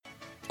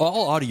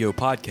All audio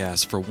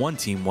podcasts for One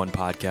Team, One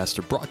Podcast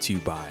are brought to you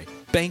by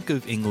Bank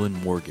of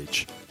England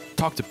Mortgage.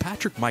 Talk to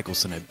Patrick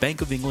Michelson at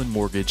Bank of England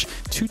Mortgage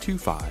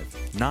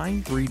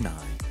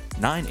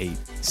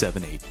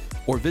 225-939-9878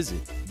 or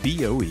visit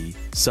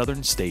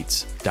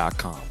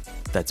boesouthernstates.com.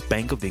 That's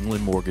Bank of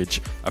England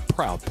Mortgage, a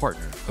proud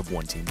partner of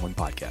One Team, One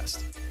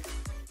Podcast.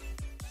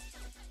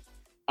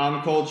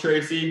 I'm Cole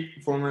Tracy,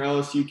 former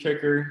LSU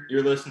kicker.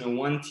 You're listening to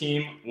One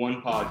Team,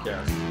 One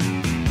Podcast.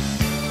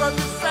 From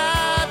the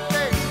south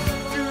bay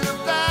to the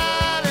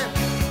valley,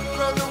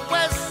 from the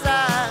west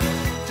side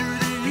to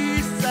the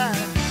east side,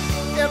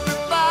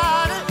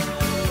 everybody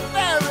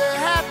very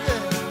happy,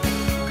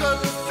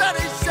 'cause the sun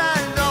is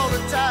shining all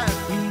the time.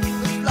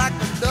 It's like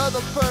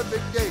another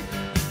perfect day.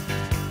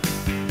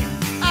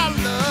 I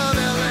love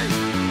LA.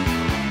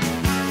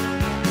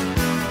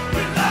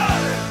 We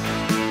love it.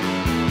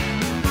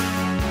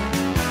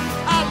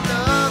 I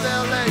love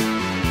LA.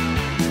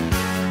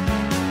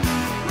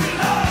 We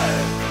love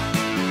it.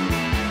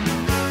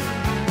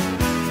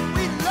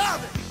 We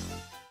love it.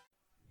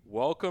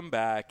 Welcome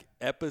back,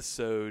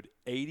 episode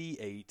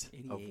 88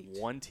 of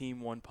 88. One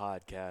Team, One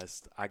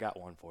Podcast. I got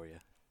one for you.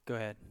 Go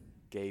ahead.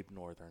 Gabe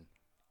Northern.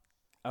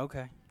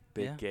 Okay.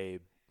 Big Yeah.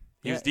 Gabe.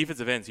 He Yeah. was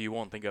defensive end, so you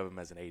won't think of him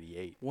as an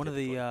 88. One of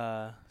typically.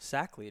 the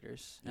sack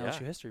leaders in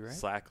LSU history, right?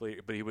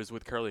 Slackly, but he was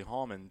with Curly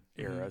Hallman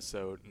era, Mhm.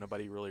 so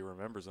nobody really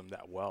remembers him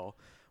that well.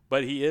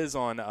 But he is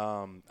on.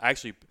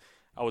 Actually,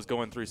 I was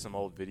going through some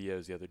old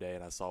videos the other day,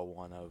 and I saw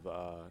one of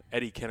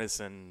Eddie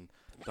Kennison,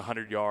 the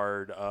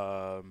 100-yard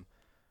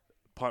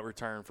punt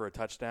return for a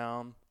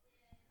touchdown.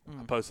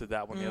 I posted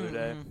that one the other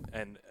day,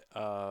 and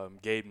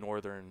Gabe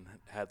Northern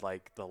had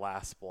like the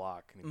last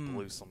block, and he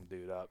blew some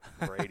dude up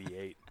for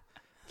 88.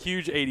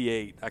 Huge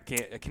 88. I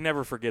can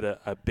never forget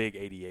a big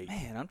 88.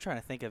 Man, I'm trying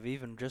to think of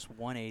even just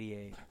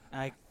 188.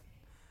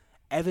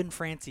 Evan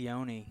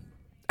Francione.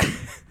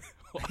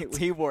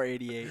 he wore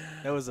 88.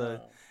 That was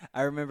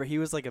I remember he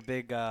was like a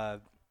big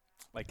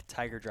like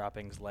Tiger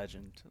Droppings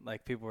legend.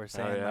 Like people were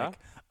saying yeah? like,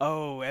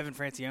 "Oh, Evan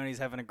Francione's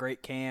having a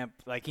great camp.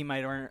 Like he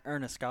might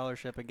earn a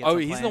scholarship and get Oh, some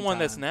he's the playing one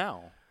that's time."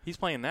 now. He's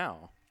playing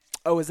now.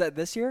 Oh, is that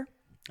this year?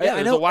 Yeah, I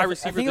there's know a wide I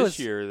receiver think it this was-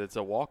 year that's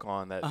a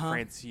walk-on that Uh-huh.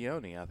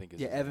 Francione, I think is.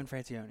 Yeah, his name. Evan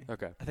Francione.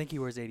 Okay. I think he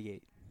wears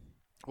 88.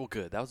 Well,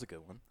 good. That was a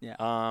good one. Yeah.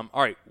 All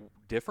right.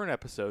 Different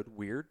episode.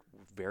 Weird.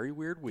 Very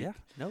weird week. Yeah.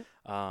 Nope.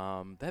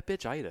 That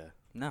bitch Ida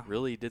No.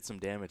 really did some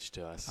damage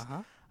to us.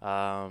 Uh-huh.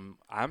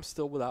 I'm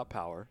still without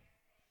power.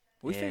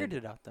 We And figured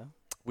it out though.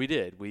 We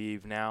did.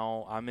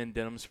 I'm in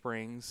Denham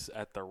Springs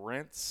at the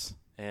Rents,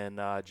 and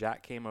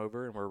Jack came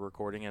over, and we're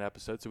recording an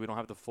episode, so we don't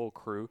have the full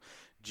crew.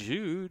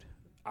 Jude,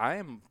 I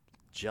am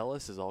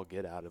jealous as all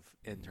get out of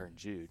intern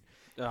Jude.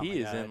 Oh He my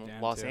is God, in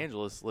damn Los too.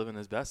 Angeles living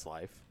his best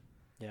life.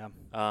 Yeah.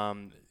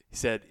 He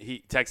said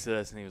he texted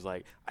us, and he was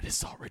like, I just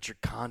saw Richard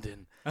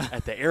Condon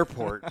at the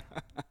airport.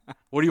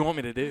 What do you want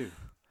me to do?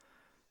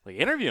 Like,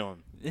 interview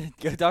him.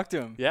 Go talk to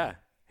him. Yeah.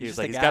 He He's was just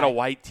like, a he's got a guy.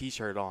 white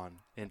T-shirt on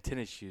and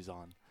tennis shoes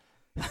on.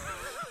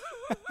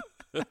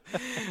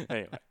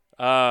 Anyway,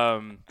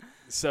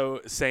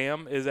 so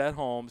Sam is at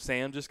home.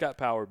 Sam just got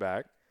power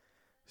back.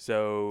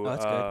 So, Oh,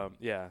 that's good.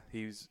 yeah,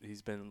 he's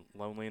been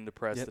lonely and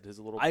depressed Yep. at his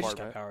little I just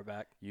apartment. got power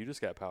back. You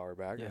just got power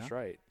back. Yeah. That's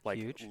right. Like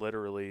Huge.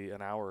 literally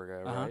an hour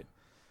ago, Uh-huh.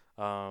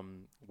 right?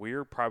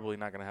 We're probably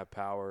not going to have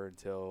power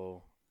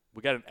until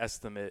we got an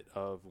estimate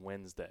of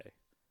Wednesday,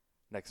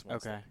 next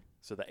Wednesday. Okay.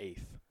 So the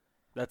 8th.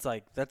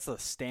 That's the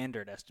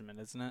standard estimate,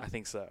 isn't it? I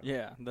think so.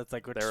 Yeah, that's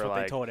like what They were they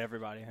like- told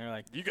everybody. They're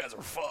like, You guys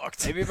are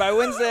fucked. maybe by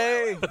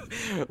Wednesday.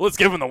 Let's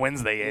give them the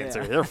Wednesday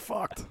answer. Yeah. They're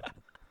fucked.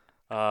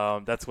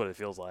 That's what it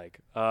feels like.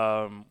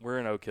 We're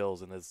in Oak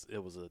Hills, and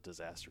it was a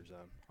disaster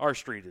zone. Our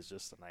street is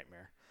just a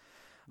nightmare.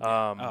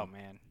 Oh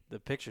man, the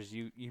pictures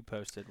you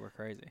posted were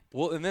crazy.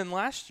 Well, and then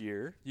last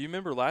year, you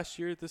remember last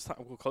year at this time,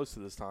 well, close to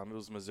this time, it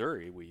was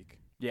Missouri week.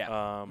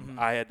 Yeah.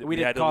 We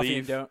did had to coffee leave.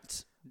 and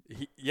don'ts.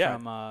 Yeah,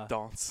 From,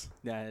 don'ts.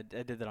 Yeah,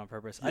 I did that on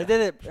purpose. Yeah. I did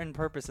it on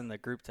purpose in the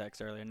group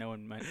text earlier. No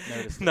one might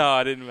notice. No,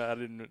 I didn't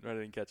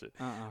catch it.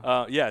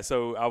 Uh-uh. Yeah,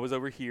 so I was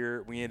over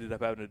here. We ended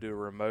up having to do a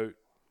remote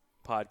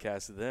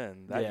podcast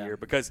that Yeah. year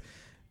because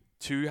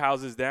 2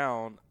 houses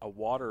down, a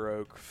water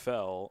oak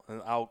fell.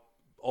 And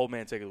old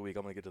man take of the week,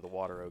 I'm going to get to the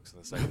water oaks in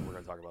a second. We're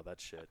going to talk about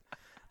that shit.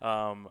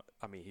 I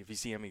mean, if you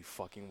see how many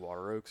fucking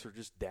water oaks are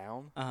just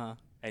down, Uh-huh.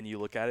 and you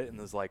look at it and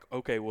it's like,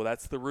 okay, well,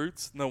 that's the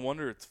roots. No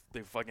wonder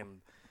they fucking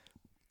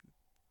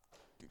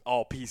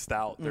all pieced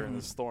out during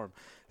the storm.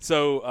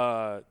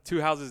 So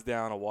 2 houses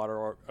down, a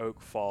water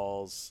oak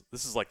falls.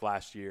 This is like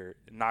last year.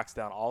 It knocks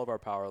down all of our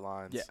power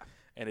lines. Yeah.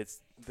 And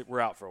we're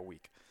out for a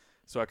week.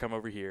 So I come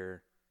over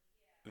here.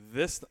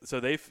 So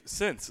they've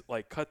since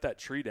like cut that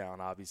tree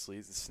down. Obviously,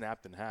 it's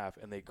snapped in half,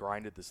 and they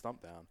grinded the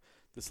stump down.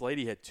 This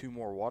lady had 2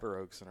 more water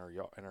oaks in her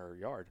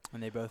yard.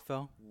 And they both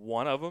fell.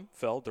 One of them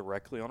fell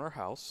directly on her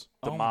house,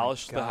 Oh my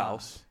demolished the God.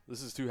 house.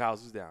 This is 2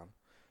 houses down.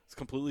 It's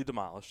completely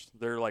demolished.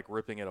 They're like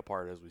ripping it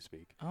apart as we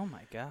speak. Oh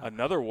my God.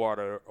 Another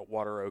water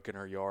oak in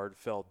her yard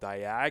fell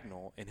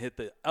diagonal and hit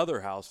the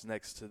other house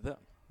next to them.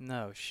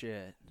 No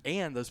shit.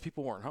 And those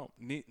people weren't home.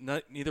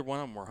 Neither one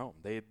of them were home.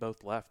 They had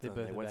both left and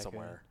both they went evacuated.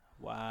 somewhere.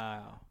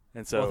 Wow.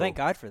 And so Well, thank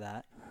God for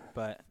that.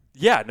 But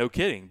yeah, no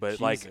kidding. But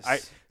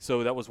Jesus.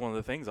 so that was one of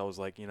the things I was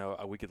like,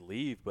 we could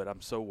leave, but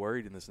I'm so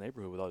worried in this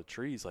neighborhood with all the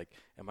trees. Like,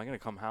 am I going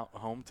to come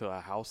home to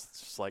a house that's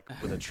just like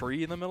with a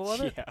tree in the middle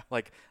of it? Yeah.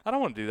 Like, I don't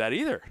want to do that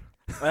either.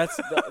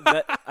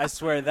 that I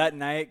swear that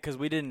night, because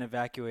we didn't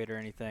evacuate or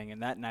anything,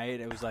 and that night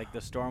it was like the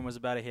storm was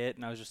about to hit,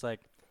 and I was just like,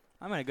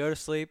 I'm gonna go to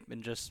sleep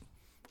and just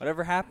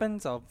whatever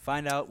happens, I'll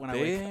find out when I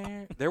wake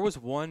up. There was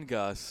one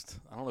gust.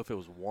 I don't know if it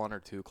was 1 or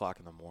 2 o'clock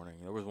in the morning.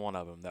 There was one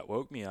of them that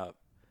woke me up,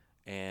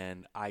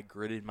 and I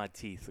gritted my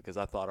teeth because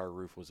I thought our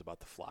roof was about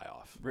to fly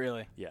off.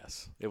 Really?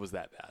 Yes, it was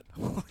that bad.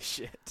 Holy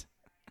shit.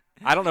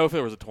 I don't know if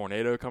there was a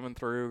tornado coming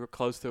through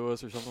close to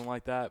us or something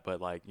like that,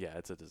 but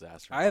it's a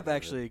disaster. I have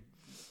actually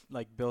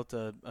built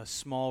a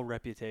small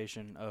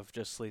reputation of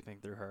just sleeping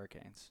through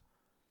hurricanes.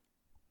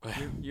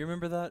 You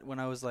remember that when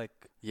I was like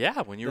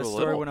when you were the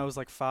story little. when I was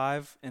like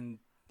 5 and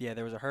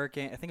there was a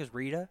hurricane. I think it was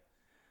Rita,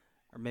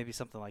 or maybe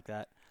something like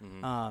that.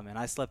 Mhm. And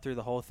I slept through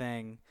the whole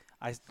thing.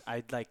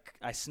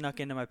 I snuck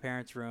into my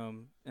parents'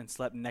 room and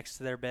slept next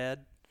to their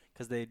bed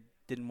because they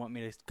didn't want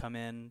me to come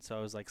in, so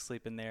I was like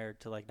sleeping there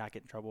to like not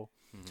get in trouble.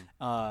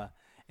 Mhm.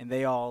 And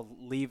they all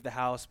leave the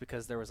house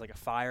because there was like a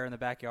fire in the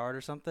backyard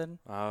or something.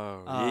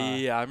 Oh, Uh,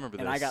 yeah, I remember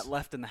this. And I got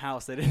left in the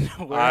house. They didn't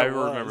know where I I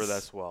was. remember that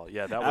as well.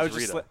 Yeah, that I was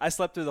just Rita. I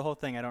slept through the whole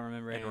thing. I don't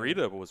remember And anything.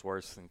 Rita was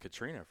worse than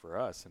Katrina for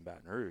us in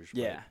Baton Rouge.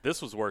 But Yeah.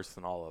 this was worse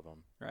than all of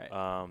them.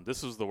 Right.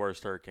 This was the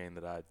worst hurricane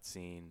that I'd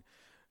seen.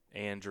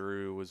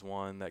 Andrew was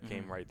one that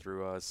came right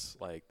through us.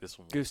 Like this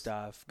one.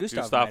 Gustav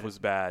Gustav was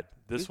bad.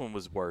 This one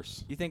was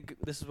worse. You think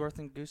this is worse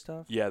than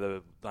Gustav? Yeah,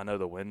 I know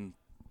the wind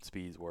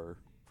speeds were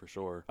for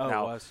sure. Oh,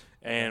 now, it was.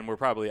 And we're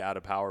probably out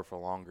of power for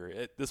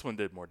longer. This one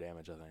did more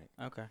damage, I think.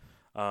 Okay.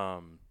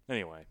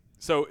 Anyway,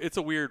 so it's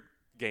a weird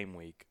game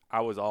week.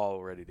 I was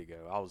all ready to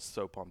go. I was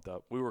so pumped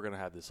up. We were gonna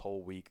have this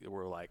whole week.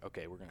 We're like,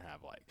 okay, we're gonna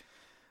have like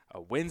a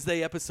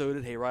Wednesday episode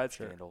at Hayride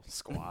Scandal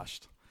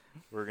squashed.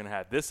 We're gonna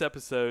have this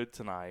episode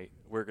tonight.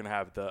 We're gonna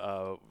have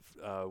the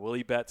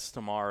Willie Betts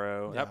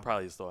tomorrow. Yeah. That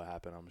probably still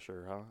happen, I'm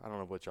sure. Huh? I don't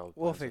know what y'all.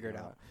 We'll plans figure it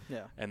are. out.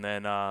 Yeah. And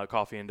then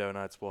Coffee and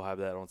Donuts. We'll have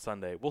that on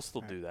Sunday. We'll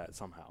still do that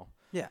somehow.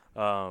 Yeah.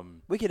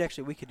 We could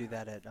do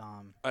that at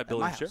Billy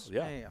my and house. Cheryl,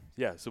 yeah. Yeah.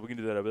 Yeah, so we can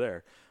do that over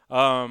there.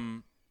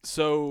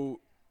 So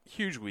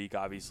huge week,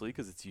 obviously,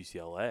 because it's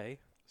UCLA.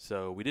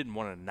 So we didn't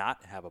want to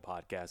not have a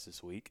podcast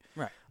this week.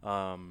 Right.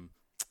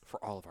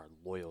 For all of our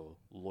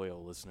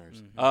loyal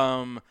listeners.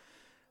 Mm-hmm.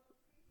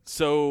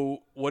 So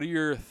what are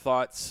your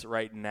thoughts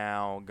right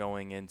now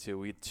going into?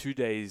 We had 2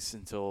 days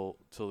until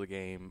the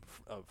game.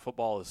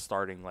 Football is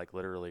starting like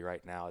literally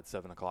right now at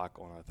 7 o'clock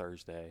on a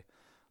Thursday.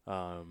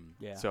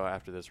 Yeah. So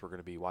after this, we're going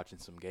to be watching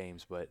some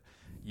games. But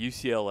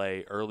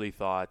UCLA, early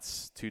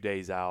thoughts, 2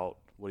 days out.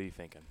 What are you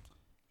thinking?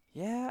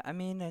 Yeah, I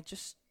mean, I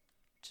just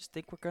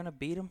think we're gonna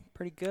beat them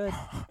pretty good.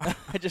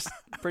 I just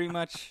pretty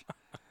much.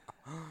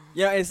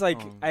 Yeah, it's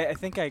like I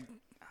think I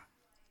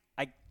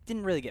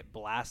didn't really get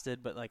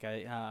blasted, but like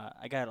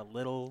I got a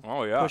little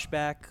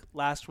pushback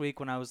last week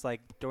when I was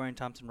like Dorian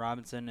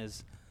Thompson-Robinson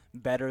is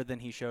better than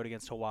he showed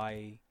against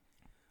Hawaii.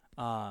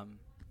 I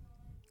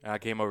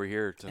came over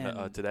here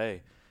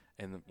today,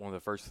 and one of the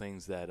first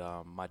things that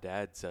my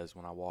dad says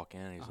when I walk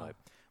in, he's like,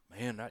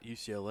 "Man, that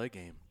UCLA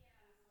game,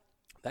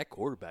 that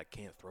quarterback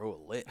can't throw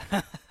a lick."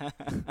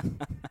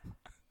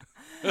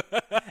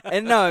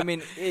 And no, I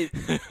mean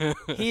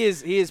he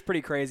is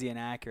pretty crazy and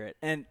accurate.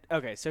 And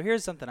okay, so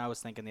here's something I was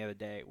thinking the other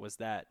day was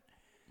that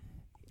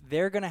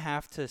they're gonna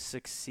have to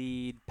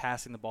succeed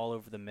passing the ball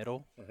over the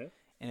middle.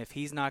 And if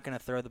he's not going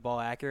to throw the ball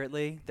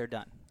accurately, they're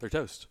done. They're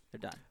toast. They're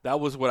done. That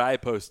was what I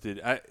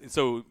posted.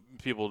 So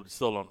people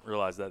still don't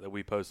realize that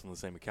we post on the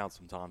same account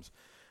sometimes.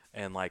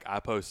 And, like, I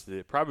posted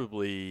it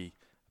probably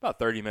about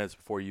 30 minutes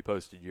before you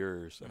posted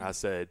yours. And I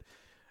said,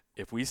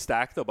 if we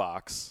stack the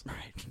box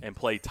and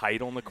play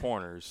tight on the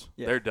corners,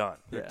 they're done.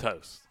 They're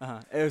toast.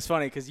 It was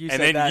funny because you and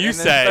said then that. You and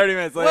said, then 30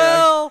 mints later,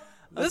 well,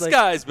 I was this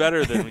guy's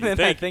better than you think.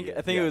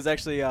 I think it was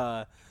actually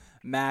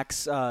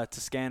Max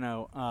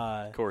Toscano.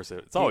 Of course,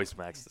 it's always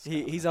Max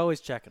Toscano. He's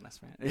always checking us,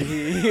 man.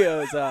 He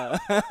goes,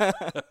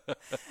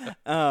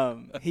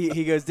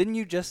 he goes, didn't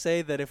you just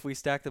say that if we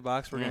stack the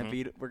box, we're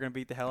gonna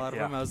beat the hell out of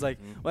him? I was like,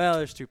 well,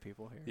 there's two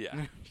people here.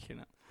 Yeah, you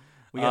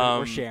know,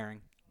 we're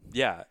sharing.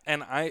 Yeah,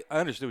 and I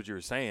understood what you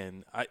were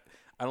saying. I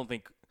don't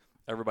think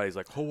everybody's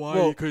like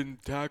Hawaii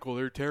couldn't tackle;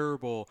 they're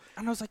terrible.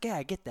 And I was like, yeah,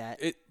 I get that.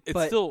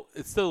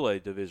 It's still a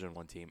Division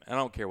I team. I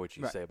don't care what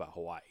you say about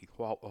Hawaii.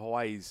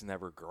 Hawaii's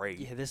never great.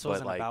 Yeah, this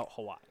wasn't about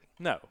Hawaii.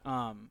 No.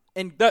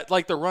 And that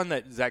like the run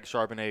that Zach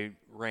Charbonnet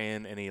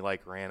ran, and he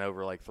like ran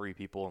over like three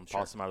people and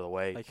tossed them out of the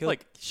way.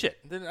 Like shit,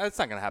 that's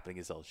not gonna happen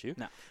against LSU.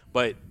 No.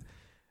 But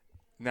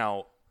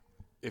now,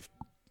 if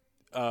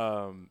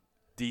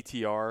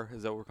DTR,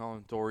 is that what we're calling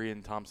him?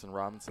 Dorian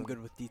Thompson-Robinson? I'm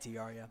good with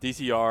DTR, yeah.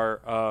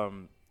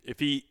 DTR, if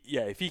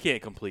he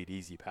can't complete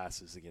easy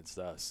passes against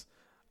us,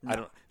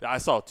 I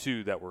saw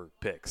two that were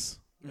picks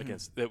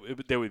against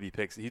they would be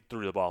picks. He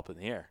threw the ball up in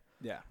the air.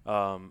 Yeah.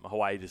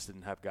 Hawaii just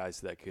didn't have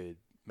guys that could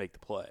make the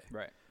play,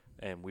 Right.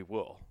 and we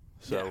will.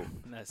 So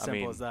as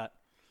simple as that.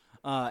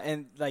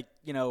 And like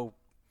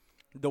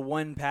the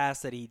one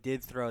pass that he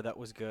did throw that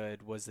was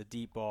good was the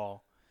deep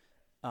ball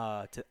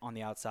on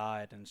the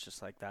outside, and it's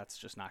just like that's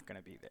just not going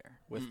to be there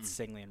with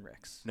Singley and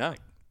Ricks. No,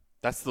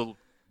 that's the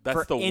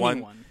for one.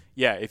 anyone.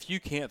 Yeah, if you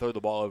can't throw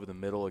the ball over the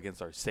middle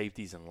against our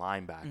safeties and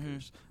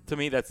linebackers, to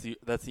me that's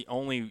the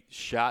only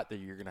shot that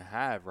you're going to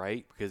have,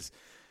 right? Because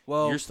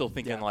you're still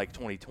thinking like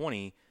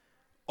 2020.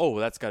 Oh,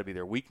 that's got to be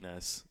their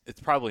weakness. It's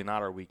probably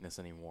not our weakness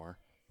anymore.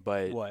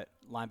 But What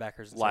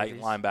linebackers?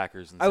 And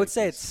linebackers and I would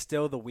say safeties. it's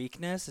still the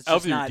weakness. It's of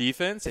just your not,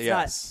 defense. It's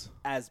Yes,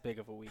 not as big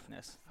of a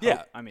weakness.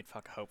 Yeah. I mean,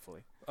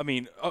 hopefully. I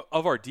mean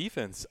of our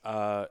defense,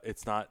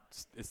 it's not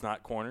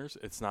corners.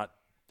 It's not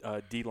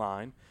D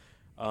line.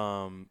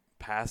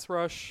 Pass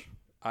rush.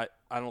 I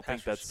don't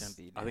think Pass rush is that's.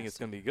 gonna be I think it's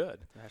nasty. going to be good.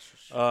 That's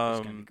just going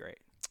to be Um, great.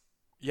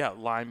 Yeah,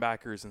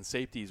 linebackers and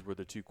safeties were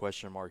the two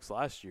question marks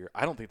last year.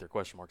 I don't think they're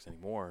question marks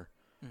anymore.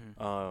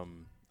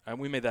 And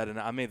we made that.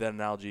 I made that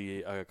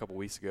analogy a couple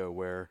weeks ago,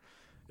 where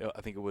I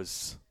think it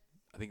was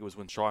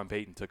when Sean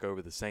Payton took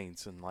over the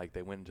Saints, and like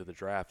they went into the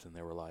draft, and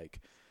they were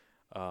like,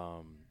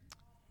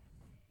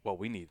 "Well,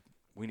 we need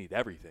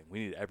everything. We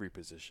need every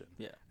position."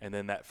 Yeah. And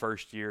then that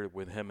first year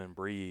with him and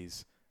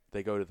Breeze,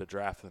 they go to the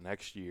draft the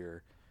next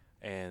year,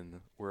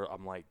 and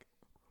I'm like,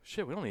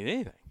 "Shit, we don't need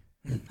anything."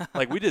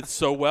 Like we did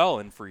so well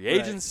in free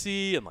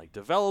agency and like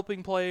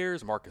developing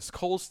players. Marcus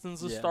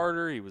Colston's a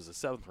starter. He was a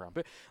 7th round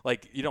pick.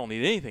 Like you don't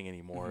need anything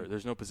anymore.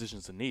 There's no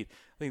positions to need.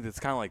 I think that's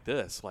kind of like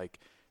this. Like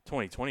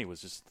 2020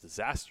 was just a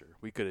disaster.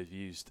 We could have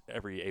used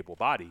every able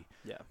body.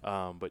 Yeah.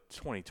 But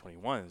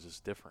 2021 is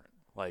just different.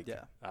 Like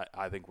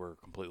I think we're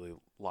completely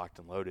locked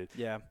and loaded.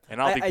 Yeah. And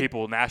I don't think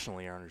people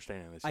nationally are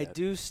understanding this I yet.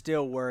 do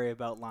still worry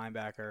about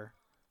linebacker,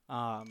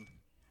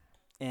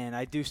 and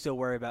I do still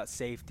worry about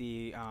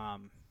safety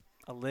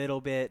a little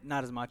bit,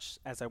 not as much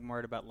as I'm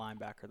worried about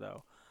linebacker,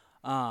 though.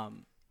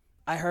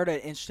 I heard an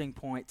interesting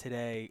point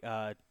today.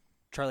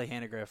 Charlie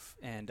Hannegriff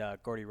and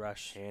Gordy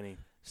Rush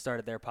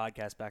started their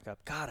podcast back up.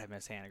 God, I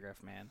miss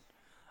Hannegriff, man.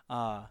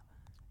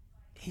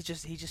 He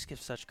just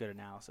gives such good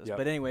analysis. Yep.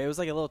 But anyway, it was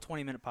like a little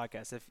 20-minute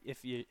podcast.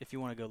 If you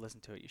want to go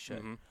listen to it, you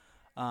should.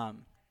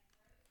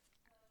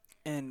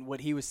 And what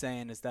he was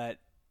saying is that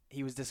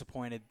he was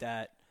disappointed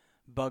that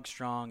Bug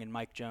Strong and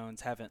Mike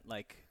Jones haven't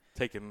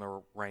taken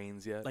the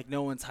reins yet. like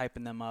no one's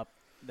hyping them up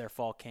their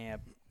fall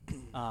camp.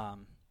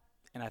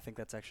 And I think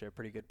that's actually a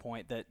pretty good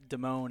point that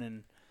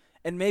Damone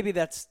and maybe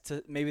that says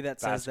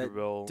that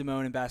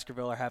Damone and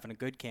Baskerville are having a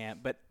good camp,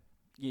 but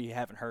you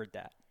haven't heard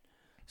that.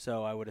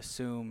 So I would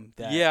assume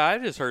that. Yeah, I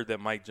just heard that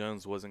Mike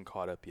Jones wasn't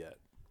caught up yet.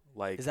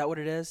 Like, is that what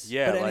it is?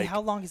 Yeah. But how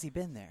long has he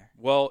been there?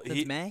 Well,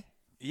 Since May?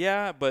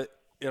 Yeah, but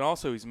and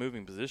also he's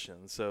moving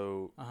positions,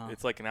 so Uh-huh.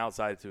 it's like an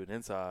outside to an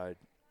inside,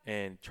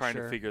 and trying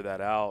Sure. to figure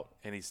that out,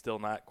 and he's still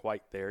not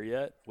quite there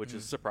yet, which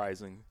is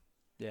surprising.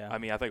 Yeah. I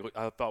mean, I think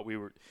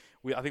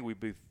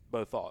we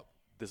both thought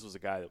this was a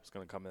guy that was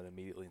going to come in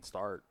immediately and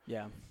start.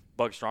 Yeah.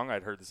 Bug Strong,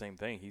 I'd heard the same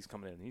thing. He's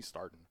coming in and he's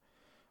starting.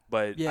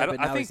 But Yeah, but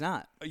now think, he's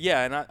not.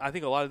 Yeah, and I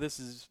think a lot of this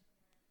is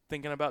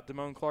thinking about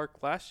Damone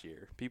Clark last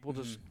year. People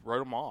just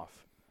wrote him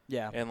off.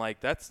 Yeah. And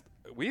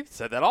we've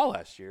said that all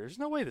last year. There's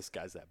no way this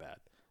guy's that bad.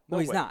 No Well,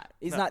 he's way. not.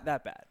 He's No. not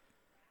that bad.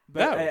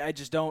 But No. I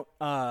just don't.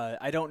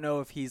 I don't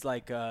know if he's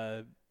like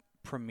a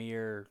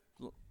premier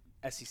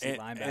SEC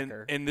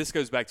linebacker. And this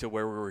goes back to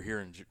where we were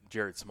hearing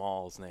Jared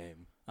Small's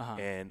name. Uh-huh.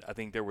 And I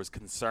think there was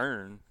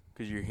concern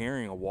because you're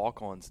hearing a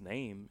walk-on's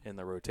name in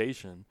the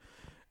rotation,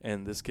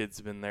 and this kid's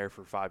been there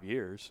for 5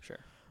 years. Sure.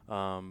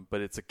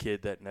 But it's a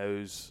kid that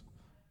knows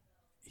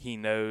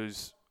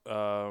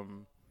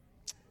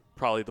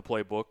probably the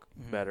playbook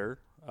better.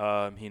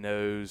 He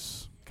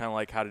knows kind of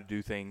like how to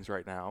do things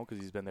right now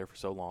because he's been there for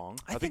so long.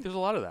 I think there's a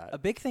lot of that. A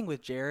big thing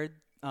with Jared,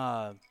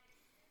 and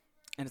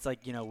it's like,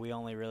 we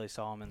only really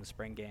saw him in the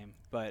spring game,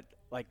 but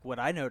like what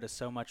I noticed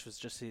so much was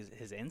just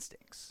his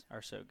instincts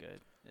are so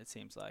good, it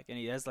seems like. And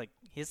he has like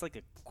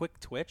a quick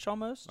twitch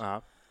almost.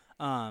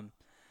 Uh-huh.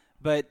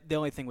 But the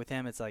only thing with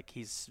him, it's like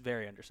he's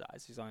very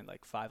undersized. He's only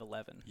like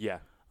 5'11". Yeah.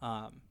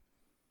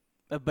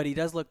 But he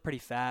does look pretty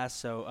fast,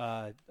 so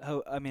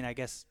I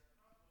guess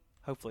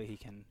hopefully he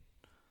can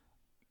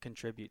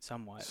contribute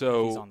somewhat if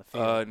he's on the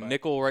field. So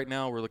nickel right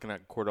now we're looking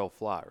at Cordell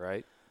Flott,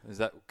 right? Is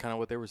that kind of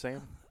what they were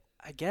saying?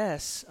 I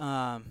guess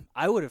I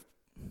would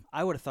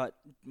have thought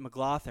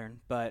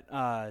McLaughlin, but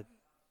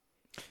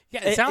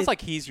Yeah, it sounds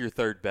like he's your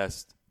third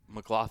best.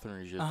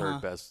 McLaughlin is your Uh-huh.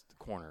 third best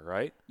corner,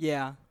 right?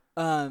 yeah.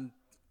 And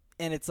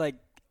it's like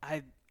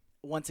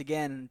once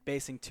again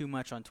basing too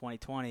much on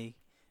 2020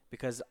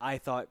 because I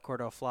thought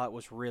Cordell Flott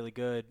was really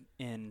good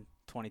in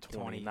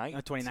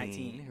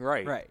 2019.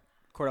 Right. Right.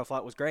 Cordell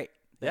Flott was great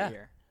that Yeah.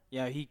 year.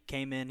 Yeah, he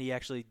came in. He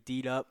actually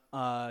D'd up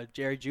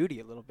Jerry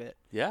Jeudy a little bit.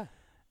 Yeah.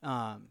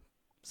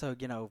 So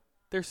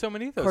There's so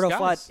many of those Cordell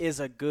guys. Flott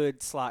is a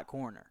good slot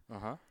corner.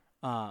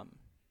 Uh-huh.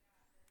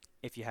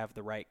 If you have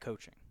the right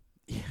coaching,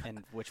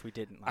 and which we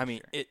didn't. I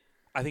mean,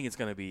 I think it's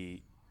going to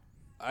be.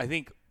 I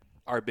think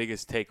our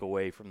biggest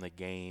takeaway from the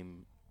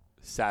game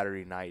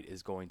Saturday night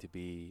is going to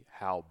be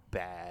how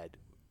bad,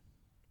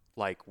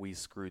 like, we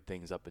screwed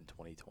things up in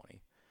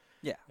 2020.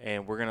 Yeah.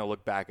 And we're going to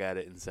look back at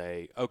it and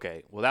say,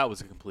 okay, well, that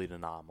was a complete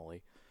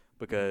anomaly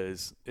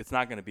because it's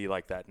not going to be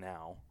like that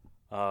now.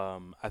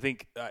 I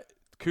think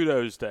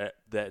kudos to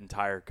that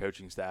entire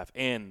coaching staff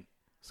and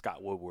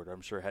Scott Woodward.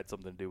 I'm sure had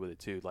something to do with it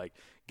too. Like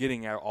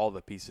getting all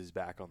the pieces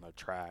back on the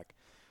track,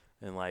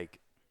 and like,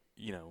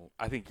 you know,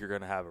 I think you're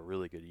going to have a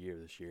really good year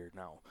this year.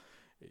 Now,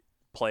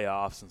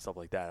 playoffs and stuff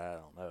like that, I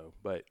don't know,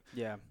 but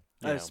Yeah.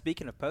 you know.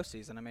 Speaking of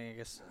postseason, I mean, I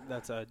guess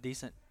that's a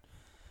decent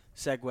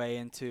segue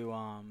into.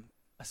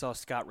 I saw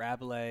Scott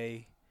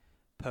Rabelais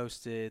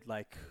posted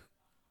like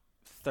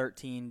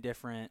 13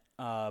 different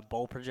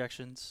bowl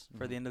projections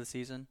for the end of the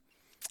season,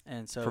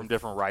 and so from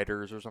different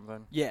writers or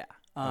something. Yeah,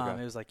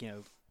 Okay. it was like, you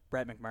know,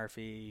 Brett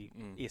McMurphy,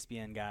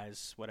 ESPN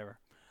guys, whatever.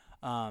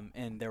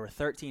 And there were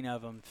 13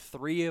 of them.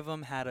 3 of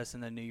them had us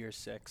in the New Year's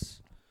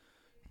Six.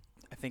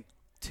 I think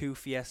 2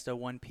 Fiesta,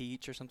 1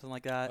 Peach, or something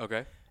like that.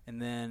 Okay.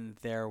 And then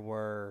there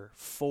were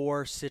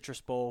 4 Citrus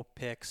Bowl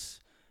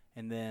picks,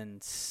 and then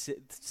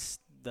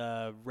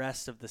the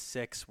rest of the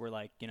 6 were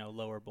like, you know,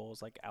 lower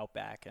bowls like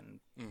Outback and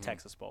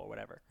Texas Bowl or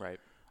whatever. Right.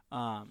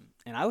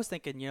 And I was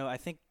thinking, you know, I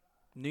think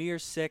New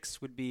Year's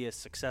Six would be a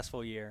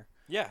successful year.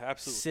 Yeah,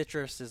 absolutely.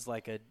 Citrus is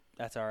like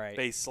that's all right.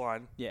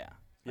 Baseline. Yeah.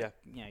 Yeah. Like,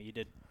 yeah, you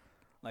did.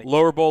 Like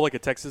Lower bowl, like a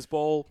Texas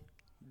Bowl,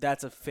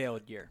 that's a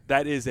failed year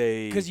that is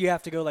a because you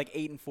have to go like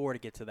 8-4 to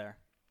get to there.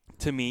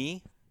 to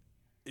me,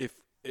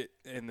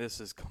 and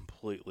this is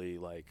completely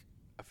like,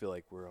 I feel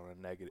like we're on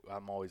a negative.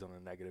 I'm always on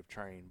a negative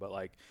train, but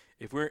like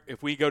if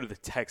we go to the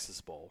Texas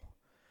Bowl,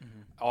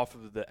 off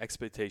of the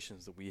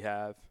expectations that we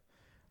have,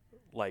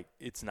 like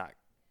it's not.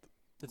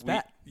 It's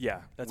bad.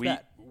 Yeah, That's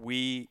bad.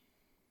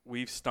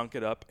 We've stunk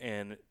it up,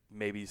 and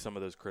maybe some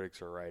of those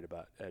critics are right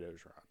about Ed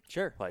Orgeron.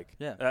 Sure. Like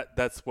Yeah.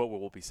 that's what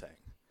we'll be saying.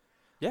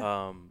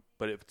 Yeah.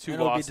 But if 2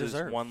 And it'll be losses,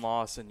 deserved. 1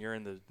 loss, and you're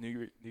in the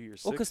New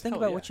Year's Well, Six, because think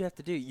hell about yeah. what you have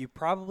to do. You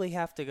probably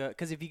have to go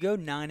because if you go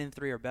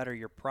 9-3 or better,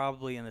 you're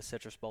probably in the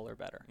Citrus Bowl or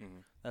better.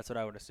 That's what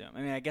I would assume.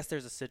 I mean, I guess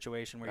there's a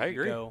situation where I you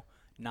could agree. go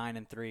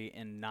 9-3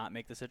 and not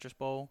make the Citrus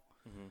Bowl.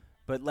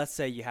 But let's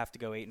say you have to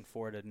go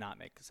 8-4 to not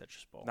make the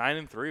Citrus Bowl.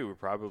 9-3, we're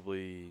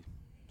probably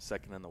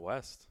second in the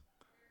West,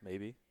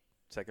 maybe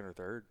second or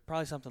third.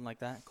 Probably something like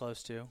that,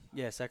 close to.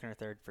 Yeah, second or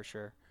third for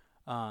sure.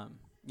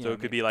 You So know, it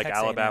could I mean, be like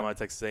Texas Alabama, A&M,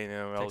 Texas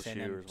A&M, Texas LSU,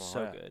 A&M or something so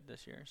like that. good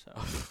this year. So,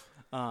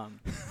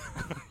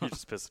 You're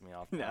just pissing me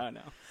off.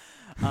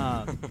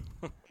 no.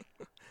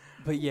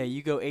 But yeah,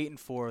 you go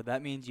 8-4.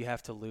 That means you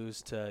have to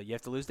lose to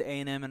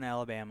A&M and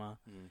Alabama,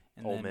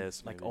 and Ole then,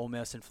 Miss, like maybe. Ole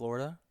Miss and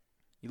Florida.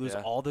 You lose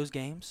Yeah. all those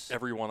games.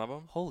 Every one of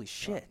them. Holy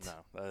shit! No,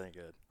 that ain't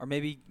good. Or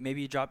maybe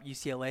you drop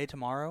UCLA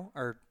tomorrow,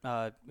 or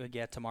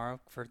tomorrow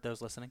for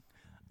those listening.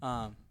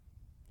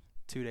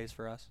 2 days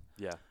for us.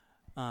 Yeah.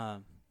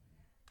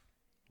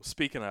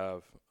 Speaking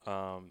of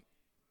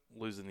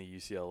losing to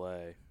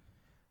UCLA,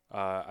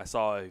 I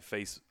saw a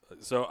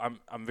So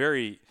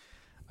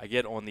I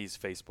get on these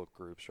Facebook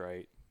groups,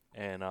 right?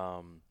 And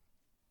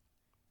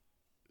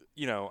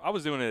you know, I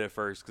was doing it at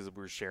first because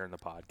we were sharing the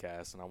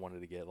podcast, and I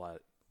wanted to get a lot,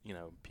 you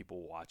know,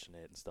 people watching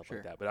it and stuff Sure.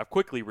 like that. But I've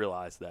quickly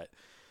realized that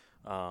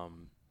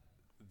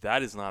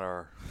that is not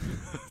our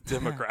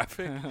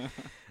demographic.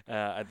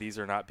 These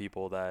are not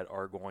people that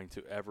are going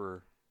to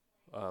ever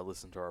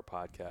listen to our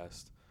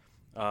podcast.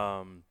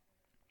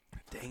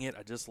 Dang it,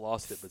 I just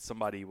lost it, but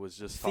somebody was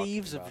just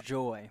Thieves talking of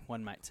joy,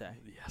 one might say.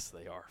 Yes,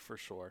 they are, for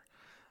sure.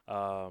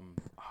 Oh,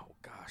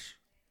 gosh.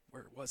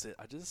 Where was it?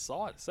 I just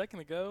saw it a second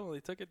ago. They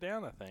took it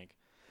down, I think.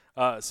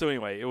 So,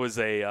 anyway, it was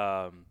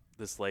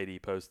this lady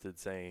posted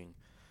saying,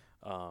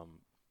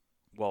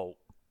 well,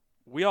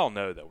 we all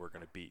know that we're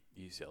going to beat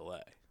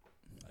UCLA.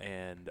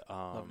 And,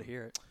 Love to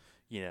hear it.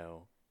 you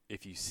know,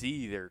 if you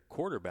see their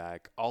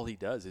quarterback, all he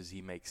does is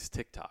he makes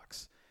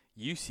TikToks.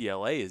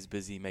 UCLA is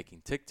busy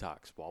making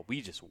TikToks while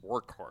we just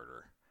work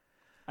harder.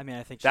 I mean,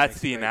 I think That's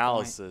the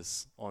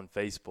analysis on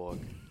Facebook.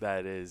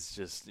 That is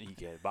just, you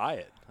can't buy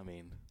it. I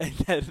mean,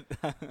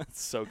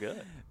 it's so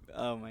good.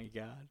 Oh my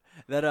god,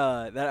 that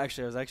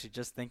actually, I was actually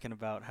just thinking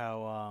about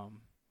how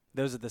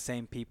those are the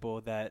same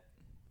people that.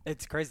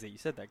 It's crazy that you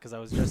said that because I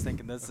was just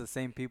thinking those are the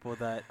same people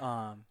that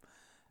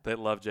They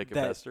love Jacob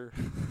that- Hester.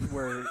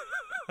 were.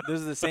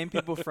 Those are the same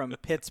people from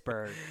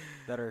Pittsburgh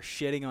that are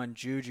shitting on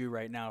Juju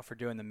right now for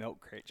doing the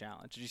milk crate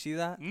challenge. Did you see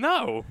that?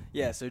 No.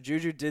 Yeah, so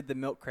Juju did the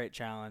milk crate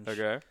challenge.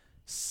 Okay.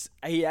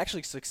 He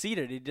actually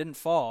succeeded. He didn't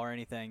fall or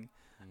anything.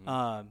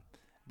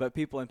 But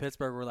people in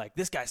Pittsburgh were like,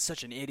 this guy's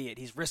such an idiot.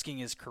 He's risking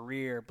his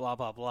career, blah,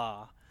 blah,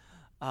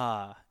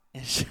 blah.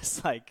 It's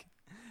just like,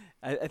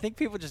 I think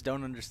people just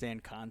don't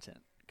understand content.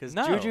 Because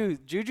No.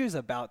 Juju's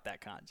about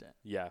that content.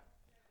 Yeah.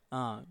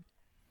 I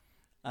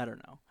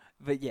don't know.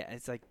 But yeah,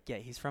 it's like, yeah,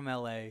 he's from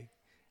LA.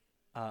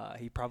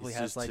 He probably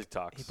He's has just like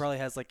TikToks. he probably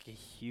has like a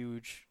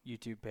huge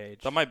YouTube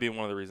page. That might be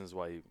one of the reasons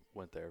why he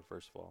went there,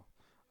 first of all.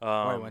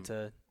 Or he went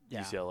to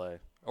UCLA.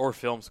 Or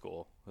film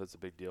school. That's a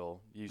big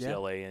deal.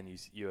 UCLA and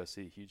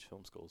USC, huge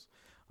film schools.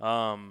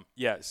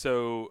 Yeah,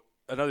 so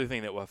another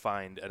thing that I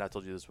find, and I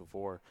told you this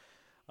before,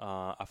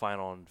 I find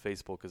on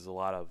Facebook is a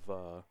lot of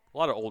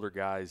older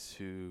guys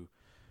who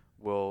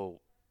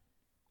will,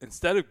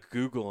 instead of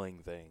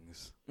Googling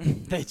things,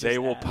 they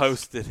will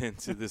post it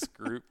into this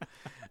group,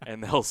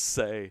 and they'll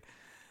say,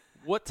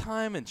 "What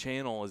time and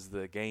channel is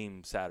the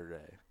game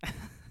Saturday?"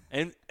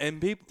 And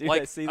people Dude, I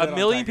like see that a on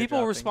million Tiger people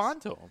Droppings.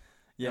 respond to them.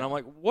 Yeah. And I'm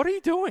like, "What are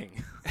you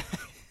doing?"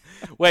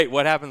 Wait,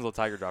 what happens with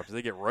Tiger Drops?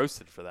 They get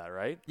roasted for that,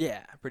 right?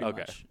 Yeah, pretty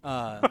Okay.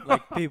 much.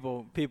 Like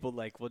people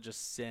like will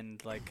just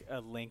send like a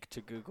link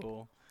to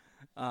Google.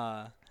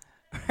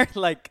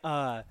 Like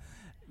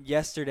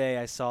yesterday,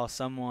 I saw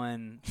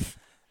someone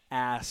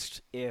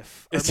asked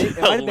if or It's maybe- it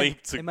a might have been-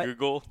 link to it might-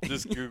 Google.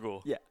 Just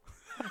Google.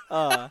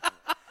 Yeah.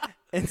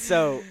 And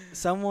so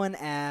someone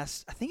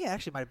asked, I think it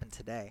actually might have been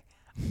today.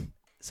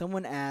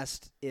 Someone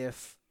asked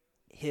if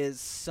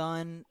his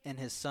son and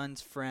his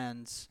son's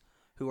friends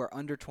who are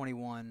under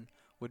 21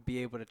 would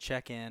be able to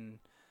check in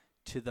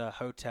to the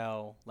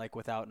hotel like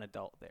without an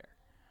adult there,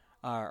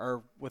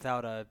 or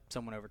without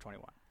someone over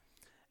 21.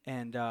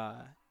 And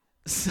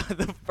so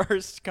the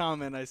first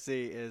comment I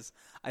see is,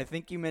 "I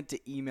think you meant to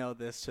email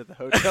this to the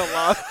hotel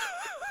lobby."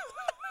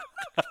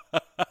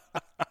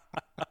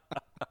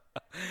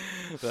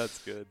 That's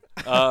good.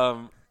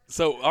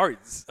 So, all right,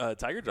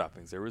 Tiger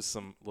Droppings. There was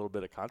some little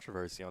bit of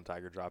controversy on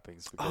Tiger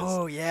Droppings. Because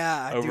Oh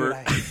yeah, over-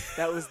 dude,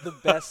 that was the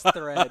best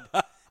thread.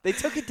 They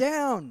took it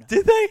down.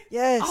 Did they?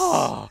 Yes.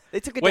 Oh. They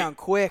took it Wait, down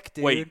quick,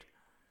 dude. Wait,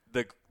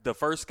 the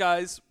first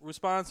guy's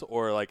response,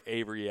 or like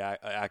Avery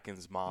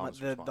Atkins'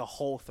 mom's response? The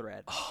whole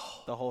thread.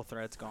 The whole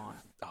thread's gone.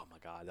 Oh my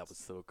God, that was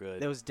so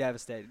good. It was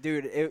devastating.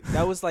 Dude,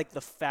 that was like the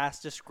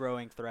fastest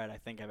growing thread I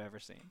think I've ever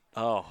seen.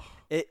 Oh,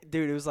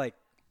 Dude, it was like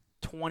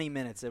 20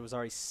 minutes. It was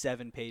already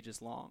 7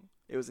 pages long.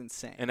 It was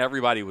insane. and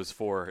everybody was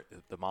for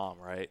the mom,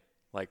 right?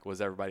 Like, was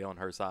everybody on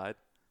her side?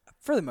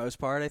 For the most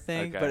part, I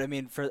think. Okay. But I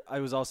mean, I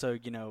was also,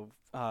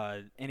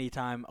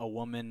 anytime a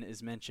woman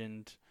is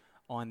mentioned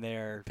on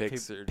their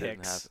Pics or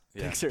didn't have-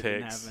 yeah, pics or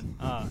didn't pics.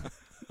 happen.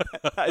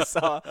 I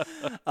saw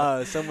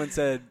someone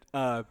said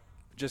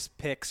just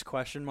pics ?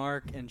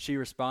 And she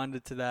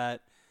responded to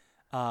that,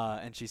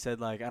 and she said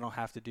like, I don't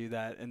have to do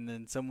that. And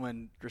then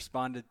someone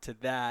responded to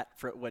that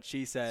for what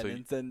she said, So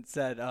and then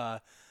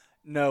said,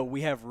 no,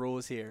 we have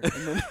rules here.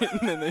 And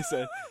then they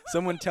said,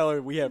 someone tell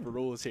her we have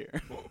rules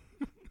here.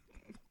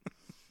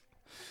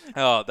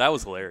 Oh, that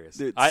was hilarious.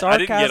 Dude, I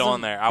didn't get sarcasm-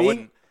 on there. I being,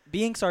 wouldn't.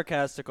 Being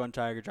sarcastic on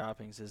Tiger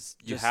Droppings is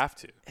You just, have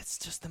to. It's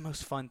just the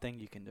most fun thing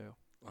you can do.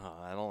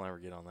 I don't ever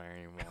get on there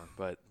anymore.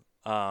 But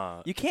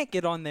You can't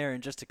get on there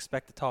and just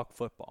expect to talk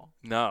football.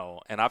 no,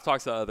 and I've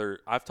talked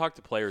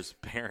to players'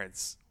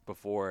 parents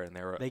before, and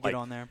they were They like, get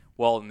on there.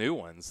 well, new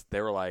ones.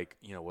 They were like,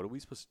 what are we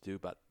supposed to do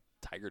about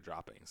Tiger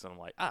Droppings? And I'm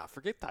like,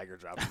 forget Tiger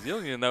Droppings. You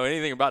don't even know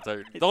anything about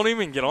Tiger. Don't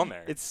even get on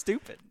there. It's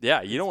stupid.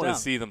 Yeah, you don't want dumb.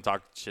 to see them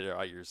talk shit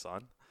about your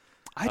son.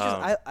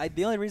 I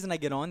the only reason I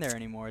get on there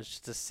anymore is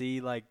just to see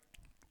like,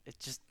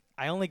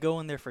 I only go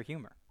in there for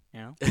humor.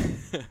 I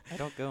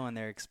don't go in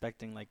there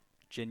expecting like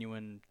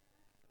genuine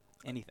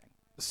anything.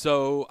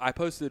 So I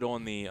posted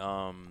on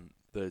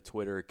the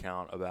Twitter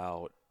account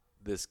about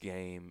this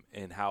game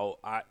and how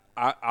I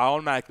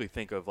automatically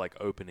think of like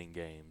opening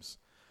games,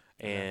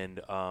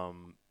 and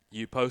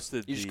you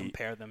posted You just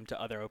compare them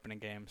to other opening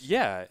games.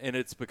 yeah, and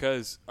it's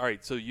because all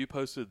right. So you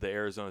posted the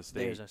Arizona State.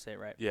 The Arizona State,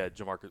 right? Yeah,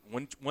 Jamarcus.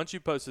 Once you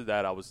posted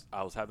that, I was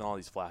having all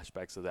these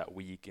flashbacks of that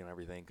week and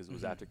everything because it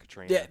was after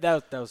Katrina. Yeah,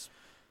 that was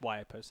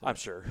why I posted. I'm it.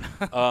 sure.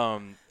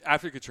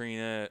 After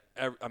Katrina,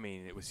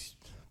 it was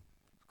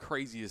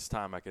craziest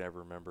time I could ever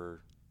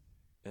remember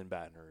in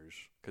Baton Rouge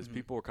because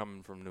people were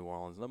coming from New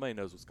Orleans. Nobody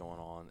knows what's going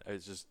on.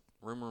 It's just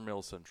rumor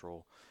mill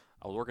central.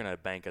 I was working at a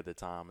bank at the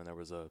time, and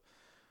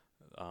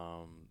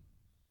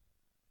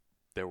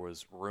there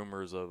was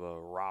rumors of a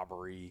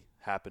robbery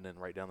happening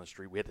right down the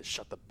street. We had to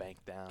shut the bank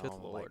down. Good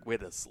Lord. Like we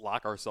had to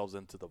lock ourselves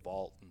into the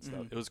vault and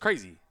stuff. It was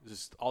crazy. It was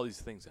just all these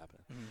things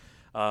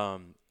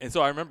happening. And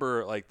so I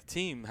remember like the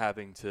team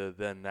having to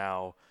then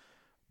now,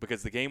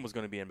 because the game was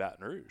going to be in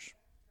Baton Rouge,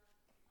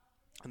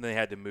 and they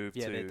had to move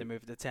Yeah, to they had to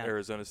move to Tempe.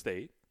 Arizona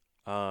State.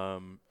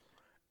 And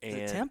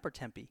Is it Temp or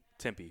Tempe?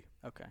 Tempe.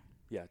 Okay.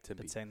 Yeah,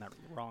 Tempe. Been saying that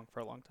wrong for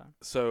a long time.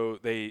 So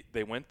they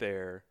went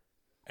there,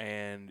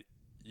 and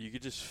you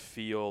could just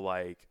feel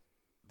like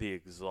the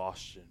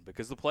exhaustion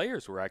because the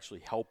players were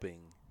actually helping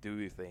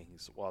do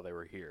things while they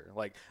were here.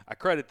 Like I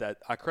credit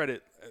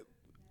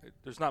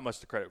there's not much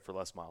to credit for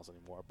Les Miles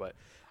anymore, but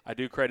I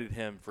do credit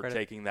him for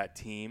taking that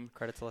team.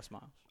 Credit to Les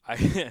Miles.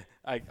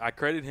 I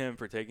credit him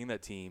for taking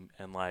that team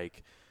and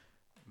like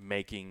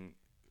making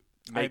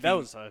That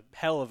was a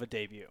hell of a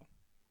debut.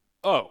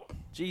 Oh,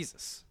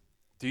 Jesus.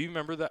 do you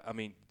remember that? I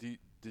mean,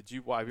 have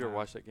you ever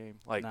watched that game?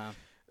 Like, No.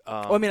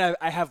 Well, I mean,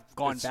 I have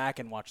gone it's- back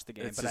and watched the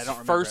game, it's but I his don't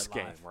remember first it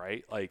game, live.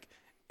 right? Like,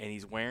 and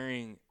he's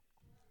wearing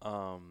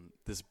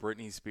this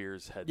Britney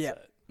Spears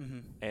headset. Mm-hmm.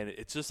 And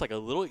it's just like a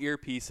little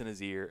earpiece in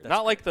his ear. That's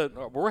Not like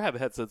we have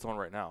headsets on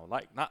right now.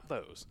 Like, not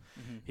those.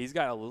 Mm-hmm. He's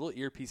got a little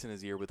earpiece in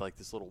his ear with like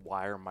this little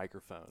wire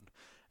microphone.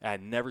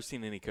 I'd never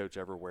seen any coach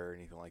ever wear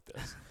anything like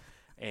this.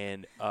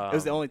 And It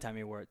was the only time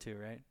he wore it too,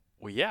 right?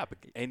 Well, yeah,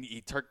 and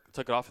he took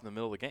it off in the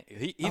middle of the game.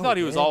 He Oh, thought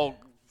he was yeah. all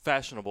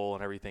fashionable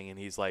and everything, and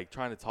he's like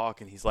trying to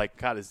talk, and he's like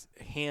got his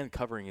hand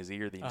covering his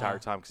ear the entire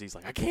time because he's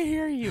like, I can't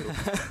hear you.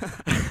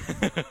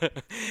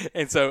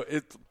 And so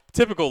it's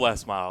typical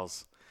Les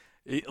Miles.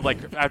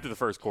 Like after the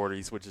first quarter,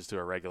 he switches to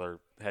a regular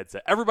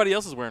headset. Everybody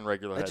else is wearing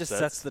regular That headsets. just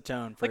sets the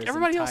tone for like his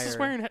everybody else entire- is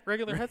wearing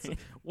regular headsets.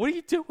 What are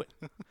you doing?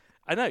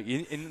 I know.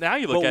 And now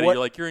you look But at it, what-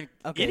 you're like, you're an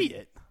okay.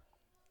 idiot.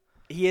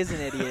 He is an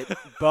idiot,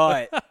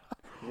 but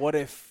what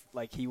if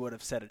like he would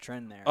have set a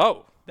trend there?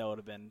 Oh, that would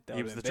have been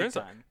he was the big trendsetter.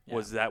 time. Yeah.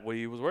 Was that what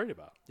he was worried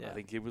about? I Yeah.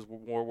 think he was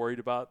more worried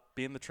about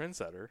being the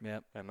trendsetter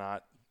Yep. and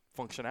not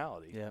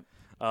functionality. Yep.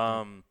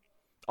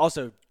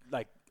 Also,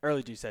 Like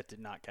early Doucette did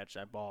not catch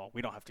that ball.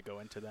 We don't have to go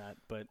into that,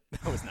 but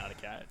that was not a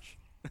catch.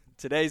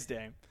 Today's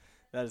game,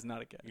 that is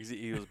not a catch.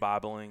 he was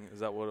bobbling. Is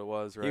that what it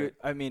was, right?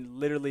 I mean,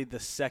 literally the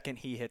second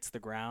he hits the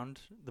ground,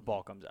 the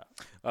ball comes out.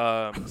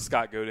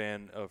 Scott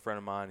Godin, a friend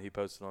of mine, he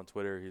posted on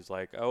Twitter. He's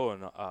like, "Oh,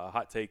 and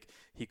hot take,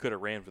 he could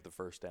have ran for the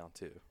first down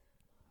too."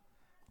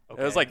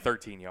 Okay. It was like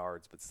 13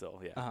 yards, but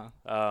still,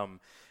 yeah.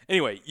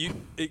 Anyway,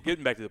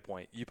 getting back to the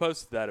point, you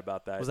posted that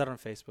about that. Was that on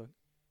Facebook?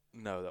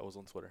 No, that was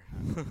on Twitter.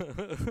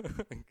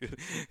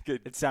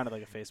 Good. It sounded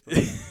like a Facebook.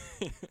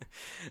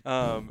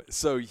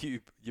 So you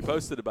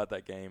posted about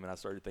that game, and I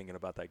started thinking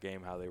about that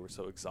game, how they were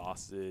so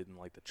exhausted, and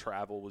like the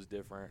travel was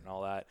different and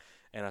all that.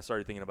 And I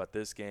started thinking about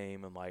this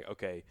game, and like,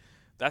 okay,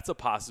 that's a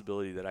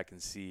possibility that I can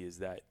see is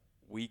that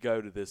we go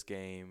to this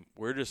game,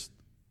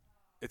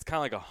 it's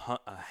kind of like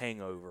a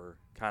hangover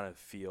kind of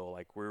feel.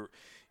 Like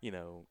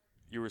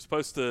you were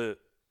supposed to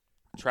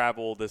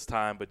travel this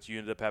time, but you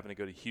ended up having to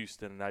go to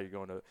Houston, and now you're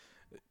going to.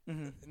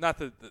 Not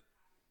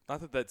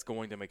that that's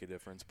going to make a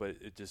difference, but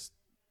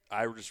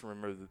I just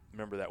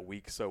remember that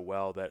week so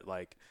well that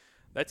like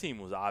that team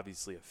was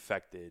obviously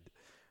affected,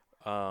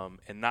 and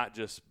not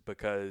just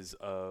because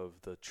of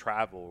the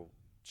travel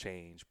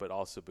change, but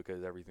also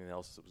because everything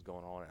else that was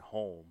going on at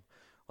home.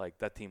 Like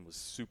that team was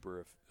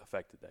super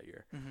affected that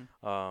year.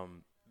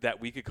 That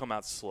we could come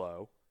out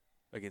slow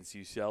against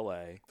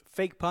UCLA.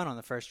 Fake punt on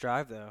the first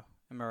drive, though.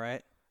 Am I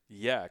right?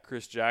 Yeah,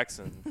 Chris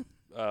Jackson.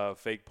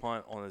 Fake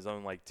punt on his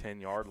own like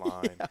 10-yard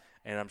line,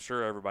 and I'm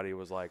sure everybody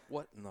was like,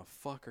 "What in the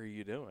fuck are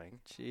you doing?"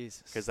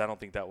 Jesus. Because I don't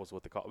think that was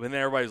what the call. And then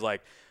everybody's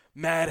like,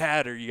 "Mad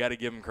Hatter, you got to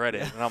give him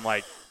credit," and I'm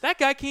like, "That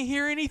guy can't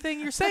hear anything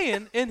you're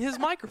saying in his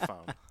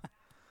microphone."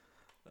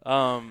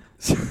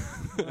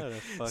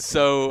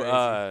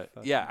 So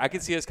yeah, I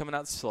could see us coming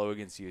out slow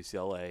against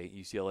UCLA.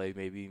 UCLA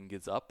maybe even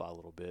gets up by a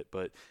little bit,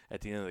 but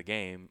at the end of the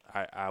game,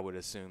 I would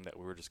assume that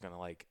we were just gonna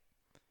like,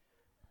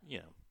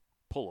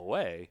 pull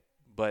away.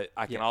 But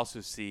I can also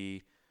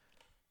see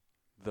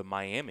the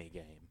Miami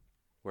game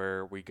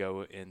where we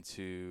go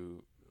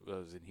into – it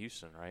was in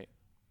Houston, right?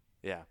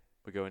 Yeah,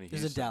 we go into Houston.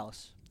 It was in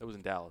Dallas. It was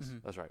in Dallas.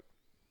 That's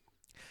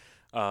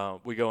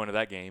right. We go into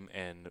that game,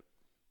 and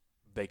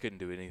they couldn't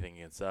do anything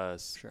against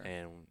us. Sure.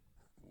 And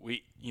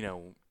we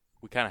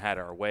kind of had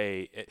our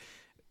way.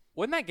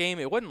 Wasn't that game –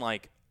 it wasn't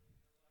like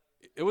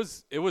 – it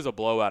was a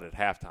blowout at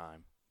halftime.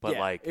 But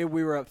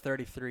we were up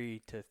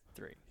 33-3.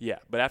 Yeah,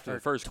 but after Or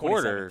the first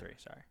quarter –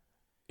 27-3, sorry.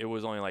 it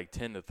was only like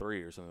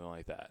 10-3 or something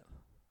like that.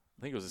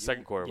 I think it was the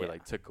second quarter we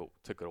like took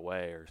it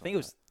away or something. I think it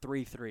was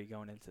 3-3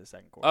 going into the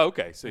second quarter. Oh,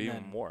 okay, so And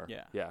even then- more.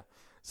 yeah. Yeah.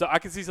 So I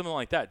could see something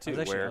like that too,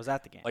 I where was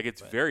at the game. like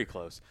it's but very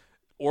close.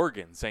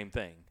 Oregon, same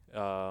thing.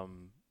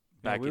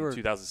 Back we in were-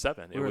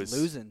 2007, we it were was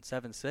losing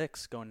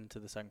 7-6 going into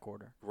the second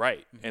quarter.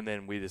 right, and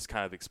then we just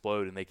kind of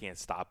explode, and they can't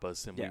stop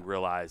us, and Yeah. we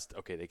realized,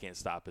 okay, they can't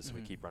stop us, and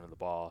we keep running the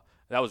ball.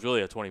 That was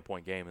really a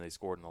 20-point game, and they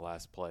scored in the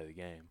last play of the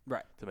game.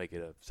 Right. To make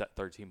it a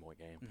 13-point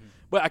game.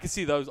 But I can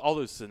see all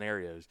those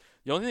scenarios.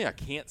 The only thing I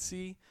can't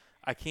see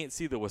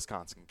the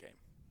Wisconsin game.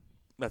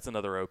 That's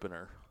another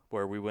opener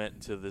where we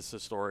went to this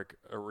historic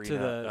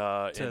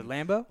arena. To in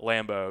Lambeau?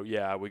 Lambeau,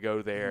 yeah. We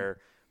go there.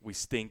 We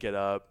stink it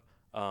up.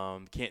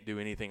 Can't do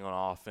anything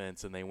on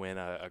offense, and they win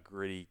a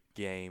gritty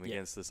game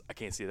against us. I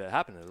can't see that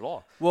happening at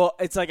all. Well,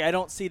 it's like I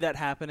don't see that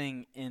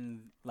happening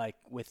in like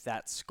with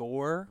that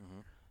score,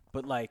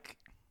 but like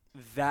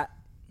that.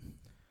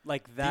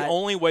 The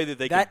only way that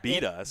they can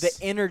beat us. The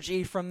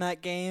energy from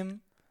that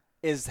game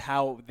is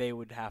how they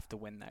would have to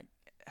win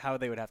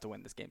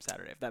this game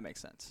Saturday, if that makes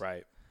sense.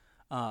 Right.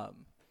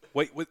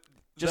 Wait,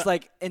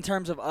 like in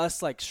terms of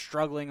us like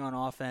struggling on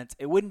offense,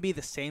 it wouldn't be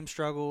the same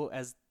struggle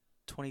as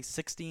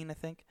 2016, I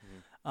think.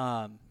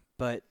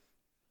 But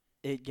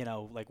it,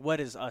 like what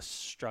is us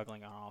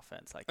struggling on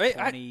offense? Like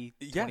 20,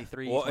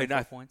 23,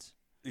 24 points?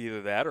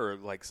 Either that or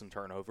like some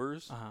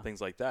turnovers, things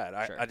like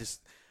that. Sure.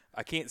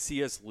 I can't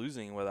see us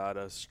losing without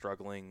us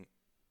struggling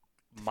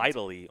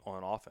mightily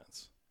on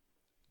offense.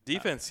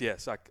 Defense,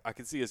 yes, I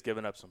can see us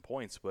giving up some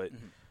points, but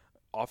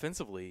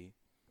offensively,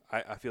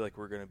 I feel like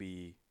we're going to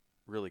be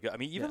really good. I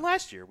mean, even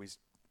last year,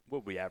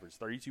 we averaged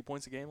 32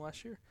 points a game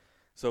last year.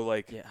 So,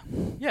 like,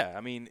 yeah,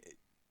 I mean,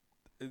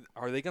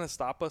 are they going to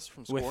stop us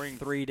from scoring with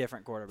 3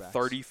 different quarterbacks?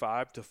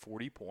 35 to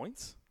 40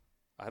 points?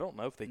 I don't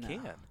know if they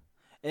can.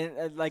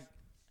 And like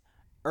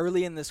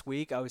early in this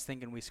week, I was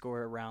thinking we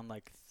score around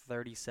like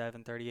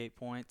 37, 38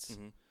 points.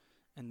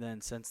 And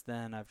then since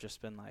then, I've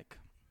just been like,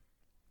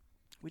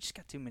 we just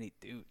got too many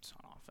dudes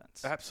on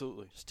offense.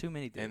 Absolutely. Just too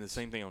many dudes. And the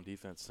same thing on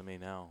defense to me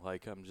now.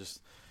 Like I'm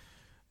just,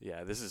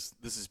 yeah, this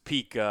is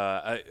peak.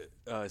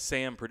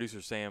 Sam,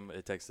 producer Sam,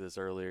 texted us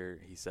earlier.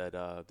 He said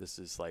this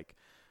is like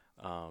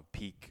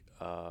peak.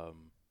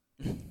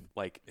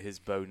 Like his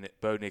Bo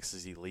Nix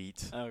is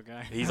elite.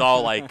 Okay. He's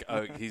all like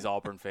he's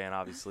Auburn fan,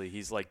 obviously.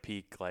 He's like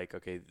peak. Like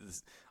okay,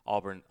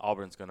 Auburn's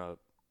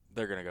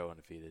they're gonna go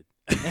undefeated.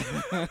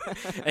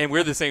 And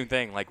we're the same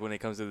thing. Like when it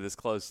comes to this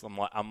close,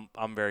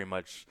 I'm very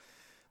much.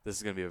 This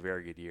is going to be a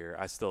very good year.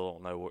 I still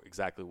don't know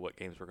exactly what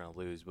games we're going to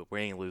lose, but we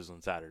ain't losing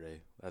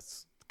Saturday.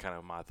 That's kind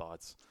of my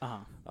thoughts.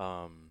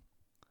 Uh-huh.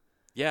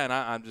 Yeah, and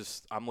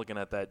I'm looking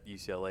at that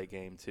UCLA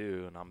game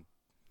too, and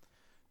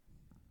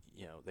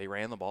they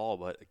ran the ball,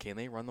 but can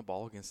they run the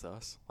ball against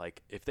us?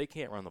 Like, if they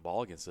can't run the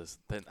ball against us,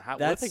 then what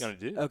are they going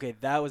to do? Okay,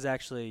 that was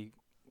actually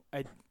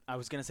I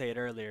was going to say it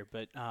earlier,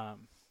 but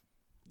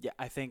yeah,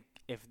 I think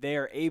if they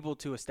are able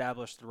to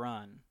establish the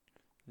run,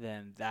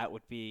 then that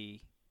would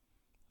be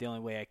the only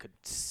way I could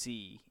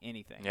see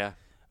anything. Yeah.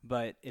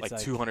 But it's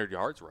like 200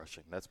 yards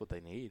rushing. That's what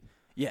they need.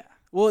 Yeah.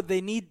 Well,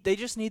 they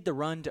just need the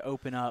run to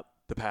open up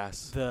The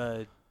pass.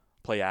 the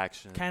Play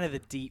action. kind of the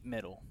deep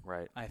middle,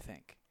 Right. I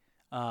think.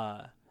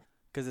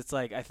 Because it's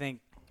like I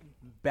think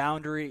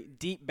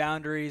deep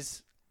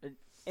boundaries,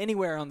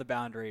 anywhere on the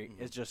boundary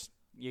is just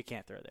you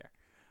can't throw there.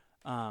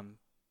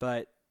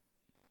 But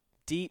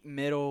deep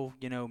middle,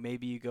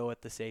 maybe you go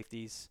at the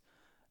safeties.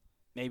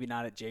 Maybe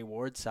not at Jay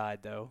Ward's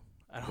side though.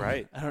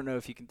 I don't know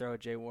if you can throw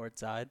at Jay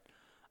Ward's side.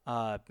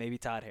 Maybe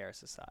Todd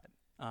Harris's side.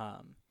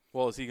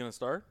 Well, is he going to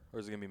start, or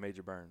is it going to be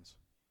Major Burns?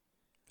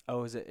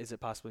 Oh, is it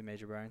possibly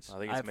Major Burns? I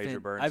think it's Major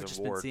Burns I've and just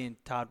Ward. been seeing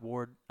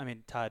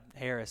Todd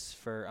Harris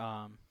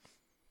for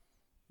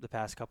the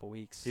past couple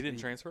weeks. He didn't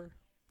transfer?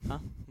 Huh?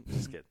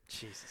 Just kidding.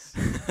 Jesus.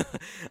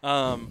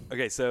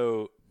 Okay,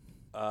 so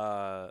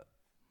I'm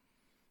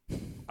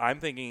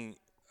thinking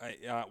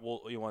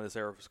you want to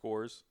say our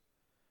scores?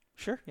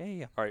 Sure.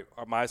 Yeah. All right,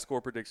 my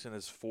score prediction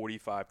is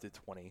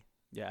 45-20.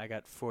 Yeah, I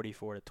got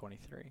 44-23.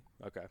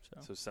 Okay,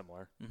 so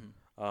similar.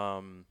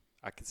 Mm-hmm.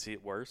 I could see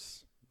it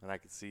worse, and I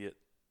could see it.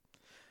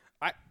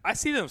 I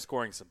see them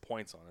scoring some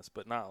points on us,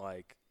 but not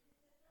like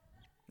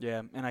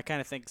Yeah, and I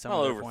kind of think some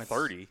well of their over points.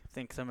 30,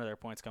 Think some of their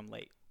points come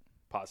late.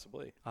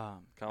 possibly.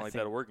 Kind I of like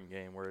think- that working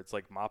game where it's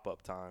like mop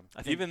up time.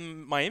 I think-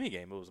 Even Miami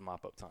game, it was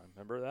mop up time.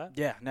 Remember that?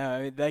 Yeah, no,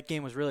 I mean, that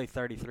game was really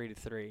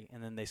 33-3,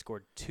 and then they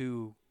scored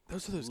two.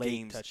 Those are those late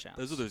games. touchdowns.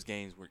 Those are those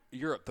games where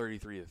you're up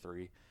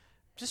 33-3.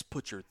 Just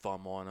put your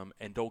thumb on them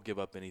and don't give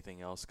up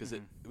anything else. Because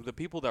the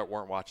people that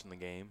weren't watching the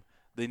game,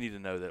 they need to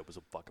know that it was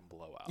a fucking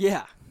blowout.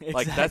 Yeah, exactly.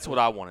 Like that's what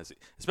I want to see.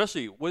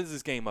 Especially what is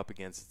this game up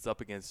against? It's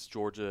up against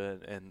Georgia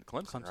and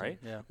Clemson, right?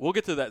 Yeah. We'll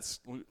get to that. So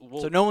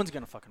no one's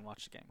gonna fucking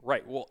watch the game.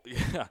 Right. Well,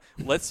 yeah.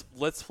 Let's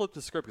flip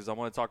the script because I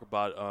want to talk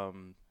about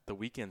the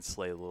weekend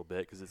slate a little bit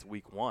because it's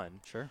week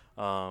 1. Sure.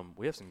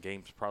 We have some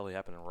games probably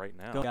happening right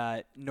now. We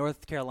got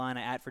North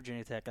Carolina at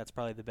Virginia Tech. That's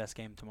probably the best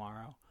game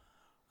tomorrow.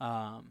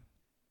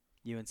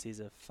 UNC's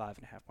a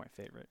 5.5-point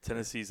favorite.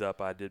 Tennessee's up.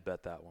 I did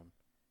bet that one.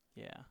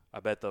 Yeah. I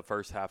bet the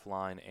first half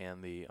line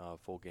and the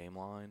full game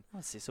line.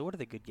 Let's see. So what are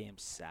the good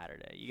games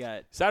Saturday? You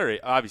got Saturday,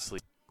 obviously.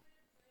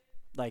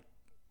 like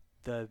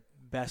the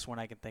best one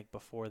I can think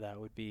before that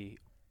would be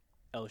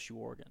LSU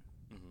Oregon,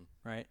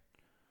 right?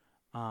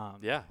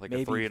 Yeah, like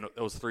maybe- it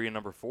was 3 and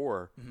number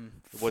 4.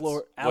 Mm-hmm.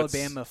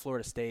 Alabama,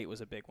 Florida State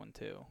was a big one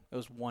too. It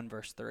was 1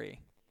 versus 3.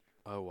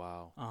 Oh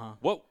wow.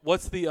 Uh-huh.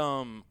 What's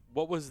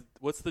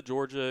the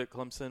Georgia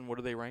Clemson? What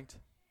are they ranked?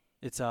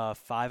 It's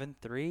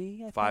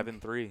 5-3.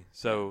 5-3.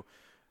 So,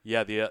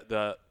 yeah,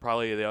 the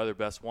probably the other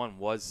best one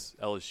was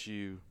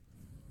LSU.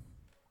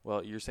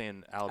 Well, you're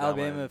saying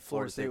Alabama and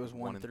Florida State was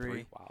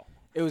 1-3. Wow.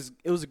 It was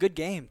a good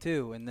game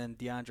too, and then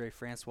DeAndre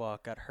Francois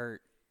got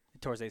hurt,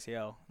 tore his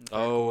ACL. In the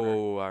third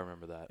quarter. I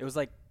remember that. It was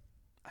like,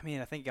 I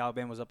think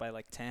Alabama was up by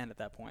like 10 at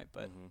that point,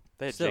 but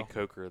They had still. Jake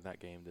Coker in that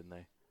game, didn't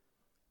they?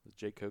 Was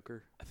Jake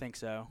Coker? I think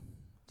so.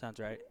 Sounds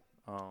right.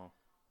 Oh.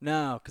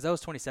 No, because that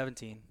was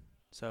 2017,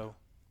 so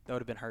that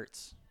would have been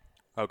Hurts.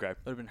 Okay. That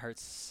would have been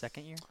Hurts'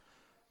 second year.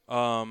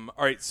 All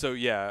right. So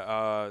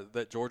yeah,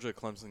 that Georgia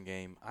Clemson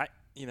game. A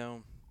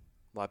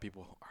lot of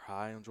people are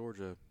high on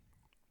Georgia.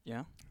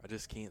 Yeah. I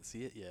just can't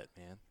see it yet,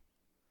 man.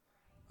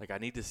 Like I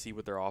need to see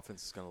what their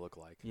offense is going to look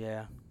like.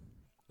 Yeah.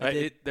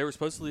 They were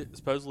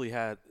supposedly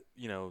had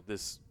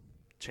this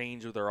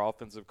change of their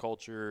offensive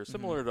culture,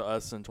 similar to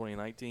us in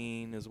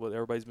 2019, is what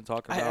everybody's been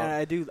talking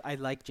about. I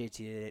like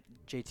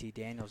JT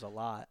Daniels a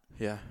lot.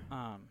 Yeah.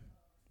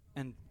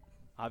 And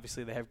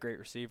obviously they have great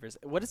receivers.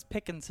 What is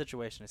Pickens'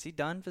 situation? Is he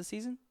done for the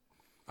season?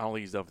 I don't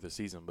think he's done for the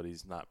season, but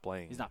he's not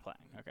playing. He's not playing.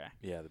 Okay.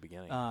 Yeah, at the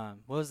beginning.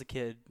 What was the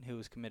kid who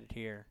was committed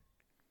here?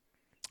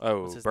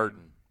 Oh, his Burton.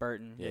 name?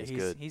 Burton. Yeah, he's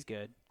good. He's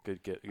good.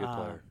 Good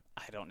player.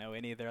 I don't know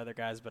any of their other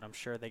guys, but I'm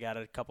sure they got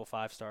a couple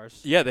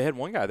 5-stars. Yeah, they had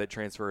one guy that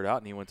transferred out,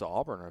 and he went to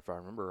Auburn, if I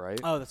remember right.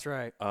 Oh, that's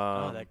right.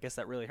 I Um, guess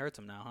that really hurts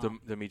him now, huh?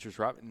 Demetrius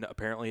Robinson. No,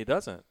 apparently, it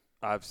doesn't.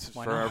 Why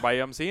for not? everybody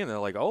I'm seeing, they're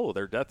like, oh,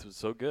 their depth was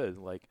so good.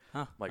 Like,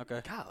 Huh, I'm like,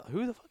 okay. God,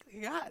 who the fuck they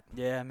got?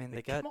 Yeah, I mean, they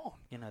Like, got, come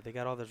on. they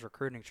got all those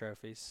recruiting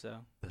trophies, so.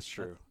 That's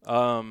true.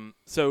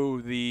 So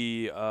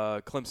the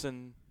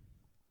Clemson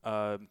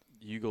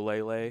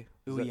ukulele,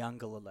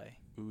 Uyangalele.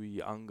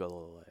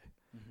 Uyangalele,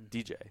 Mm-hmm.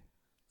 DJ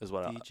is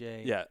what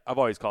DJ. yeah, I've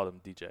always called him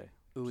DJ.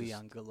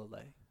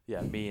 Uyangalele.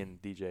 Yeah, me and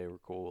DJ were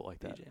cool like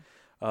that. DJ.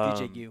 Um,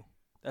 DJ U.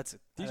 That's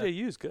DJ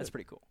U is good. That's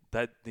pretty cool.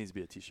 That needs to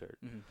be a T-shirt.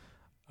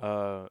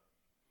 Mm-hmm.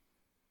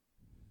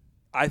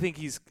 I think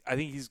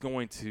he's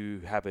going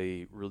to have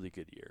a really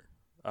good year.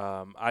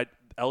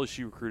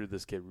 LSU recruited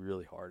this kid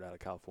really hard out of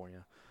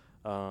California,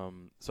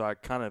 so I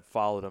kind of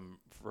followed him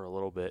for a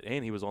little bit,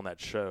 and he was on that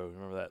show.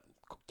 Remember that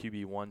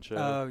QB1 show?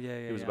 Oh yeah,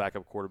 yeah. He was yeah. a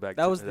backup quarterback.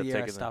 That was ended the up year I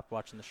taking stopped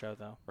watching the show,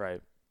 though.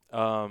 Right.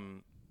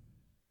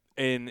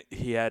 And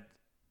he had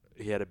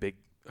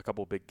a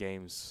couple big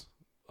games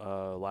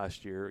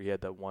last year. He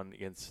had that one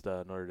against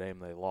Notre Dame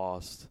they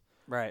lost.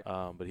 Right.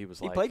 But he was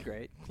He like, played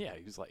great. yeah,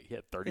 he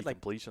had 30 like-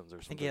 completions or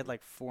something. I think he had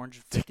like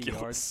 450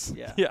 Ridiculous. yards.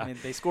 Yeah. Yeah. I mean,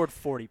 they scored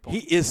 40 points.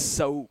 He is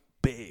so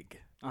big,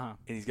 Uh-huh.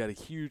 and he's got a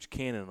huge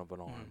cannon of an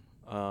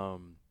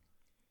arm.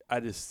 I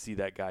just see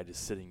that guy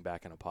just sitting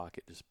back in a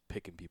pocket, just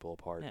picking people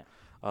apart.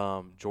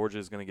 Yeah.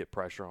 Georgia's going to get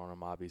pressure on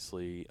him,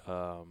 obviously.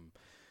 I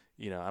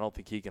don't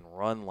think he can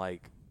run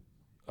like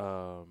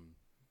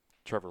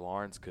Trevor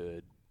Lawrence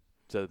could.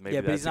 So maybe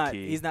Yeah, but that's the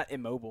key. he's not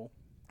immobile.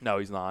 No,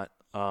 he's not.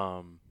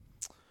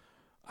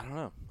 I don't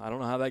know. I don't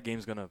know how that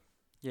game's going to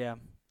Yeah.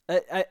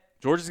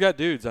 Georgia's got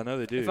dudes. I know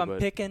they do. If I'm but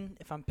picking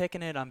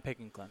it, I'm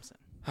picking Clemson.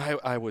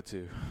 I would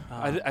too.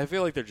 I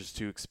feel like they're just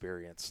too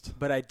experienced.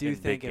 But I do in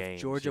think big if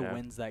games, Georgia you know?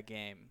 wins that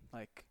game,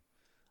 like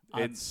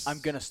It's- I'm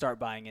gonna start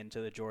buying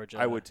into the Georgia.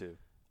 I would too.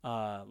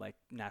 Like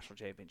national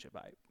championship.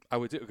 I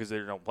would too because they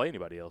don't play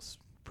anybody else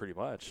pretty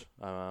much.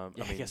 Yeah,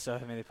 I guess so. I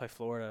mean, they play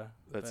Florida.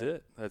 That's but-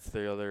 it. That's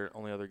the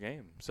only other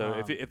game. So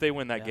Um, if they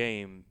win that yeah.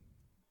 game,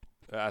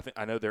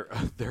 I know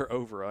their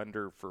over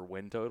under for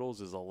win totals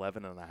is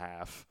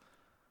 11.5,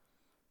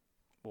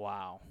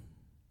 Wow.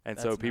 and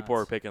so That's people are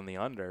nuts. picking the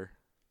under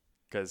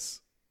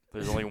because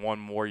there's only one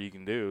more you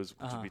can do,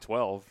 which would be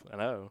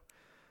 12-0.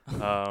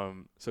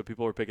 So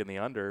people are picking the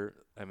under.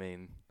 I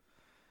mean,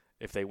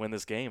 if they win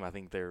this game, I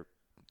think they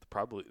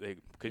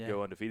could Yeah.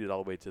 go undefeated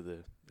all the way to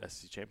the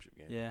SEC championship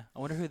game. Yeah. I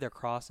wonder who their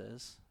cross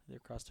is. Their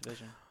cross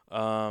division. They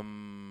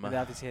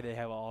Yeah. obviously they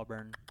have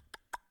Auburn.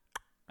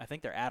 I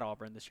think they're at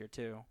Auburn this year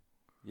too.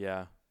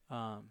 Yeah. Boise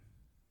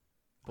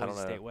I don't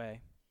know. State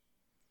way.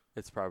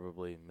 It's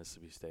probably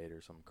Mississippi State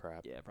or some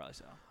crap. Yeah, probably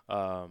so.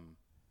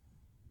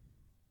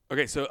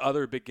 Okay, so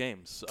other big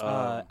games.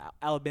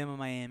 Alabama,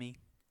 Miami.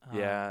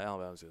 Yeah,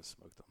 Alabama's gonna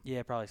smoke them.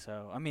 Yeah, probably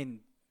so. I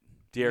mean,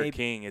 De'Aaron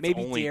King, it's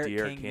maybe only De'Aaron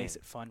De'Aaron King King. makes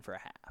it fun for a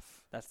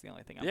half. That's the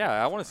only thing. Yeah,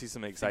 I want to see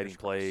some exciting crossed.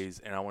 plays,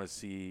 and I want to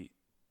see,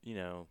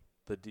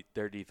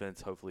 their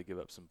defense hopefully give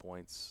up some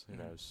points. Who Mhm.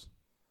 knows?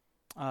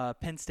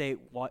 Penn State,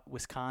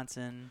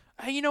 Wisconsin.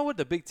 Hey, you know what?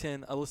 The Big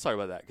Ten. Let's talk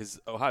about that because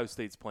Ohio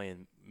State's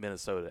playing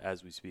Minnesota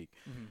as we speak.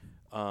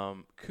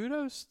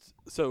 Kudos.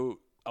 So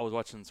I was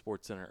watching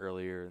SportsCenter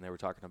earlier, and they were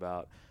talking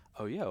about,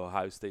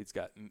 Ohio State's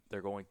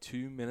they're going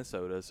to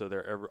Minnesota,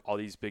 so all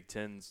these Big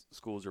Ten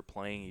schools are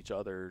playing each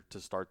other to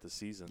start the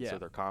season. Yeah. So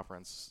their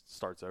conference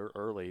starts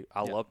early.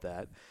 I Yep. love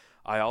that.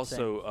 I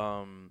also,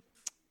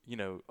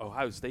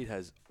 Ohio State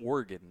has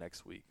Oregon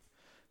next week.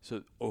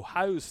 So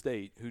Ohio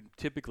State, who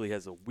typically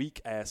has a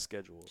weak ass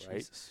schedule, right?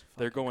 Jesus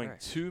They're fucking going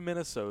Christ. to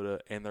Minnesota,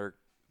 and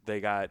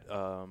they got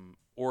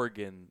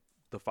Oregon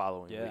the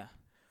following week. Yeah.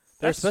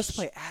 They were That's supposed to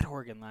play at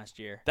Oregon last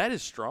year. That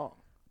is strong.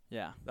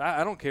 Yeah.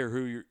 I don't care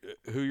who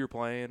you're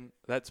playing.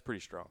 That's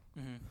pretty strong.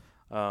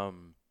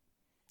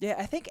 Yeah,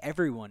 I think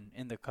everyone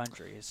in the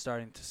country is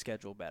starting to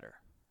schedule better.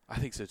 I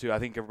think so too. I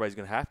think everybody's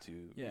gonna have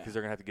to Yeah. because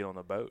they're gonna have to get on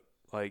the boat,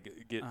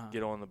 like get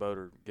on the boat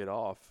or get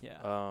off.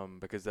 Yeah.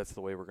 Because that's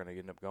the way we're gonna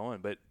end up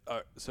going. But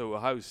so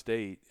Ohio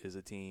State is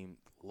a team.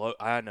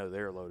 I know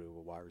they're loaded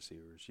with wide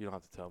receivers. You don't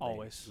have to tell me.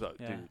 Always. So,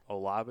 Yeah. Dude,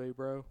 Olave,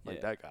 bro, like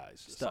Yeah. that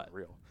guy's just Stud.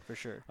 unreal. For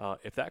sure.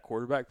 If that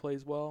quarterback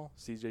plays well,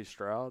 C.J.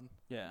 Stroud,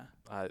 Yeah.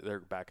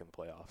 they're back in the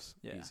playoffs,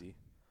 Yeah. easy.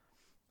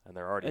 And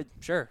they're already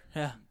Sure.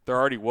 Yeah.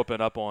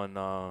 whooping up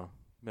on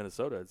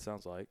Minnesota. It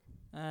sounds like.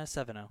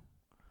 7-0.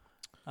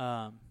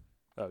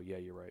 Oh yeah,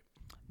 you're right.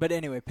 But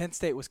anyway, Penn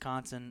State,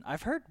 Wisconsin.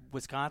 I've heard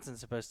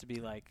Wisconsin's supposed to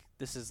be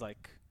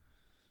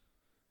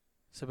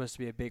supposed to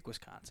be a big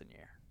Wisconsin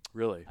year.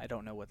 Really, I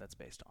don't know what that's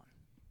based on,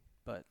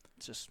 but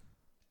it's just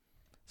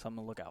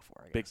something to look out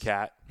for, I guess. Big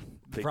Cat.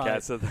 Big Probably.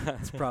 Cat said that.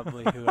 That's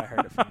probably who I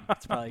heard it from.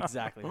 It's probably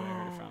exactly who I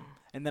heard it from.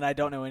 And then I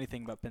don't know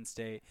anything about Penn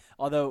State.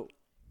 Although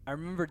I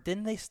remember,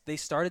 didn't they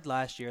started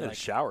last year The like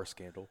shower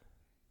scandal.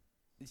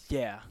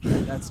 yeah,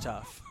 that's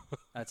tough.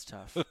 That's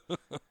tough.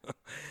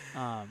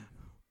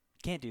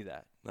 Can't do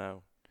that.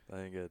 No, that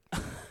ain't good.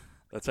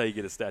 That's how you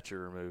get a statue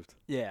removed.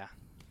 Yeah.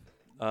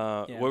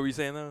 What were you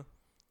saying though?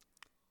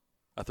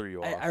 I threw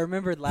you off. I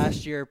remember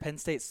last year Penn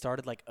State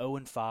started like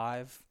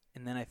 0-5,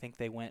 and then I think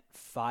they went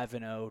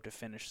 5-0 to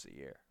finish the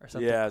year or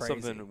something. yeah, crazy.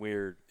 something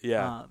weird.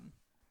 Yeah,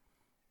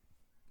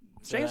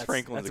 So James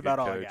Franklin's that's a good about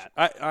all coach.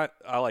 I got.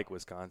 I like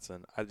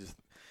Wisconsin.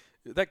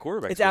 That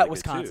quarterback. It's at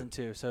Wisconsin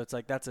too, so it's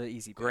like that's an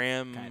easy pick,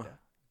 Graham. kinda.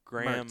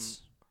 Graham. Mertz.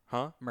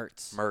 Huh?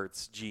 Mertz.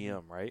 Mertz,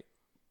 GM, right?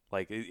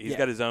 Like he's Yeah.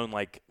 got his own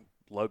like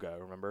logo.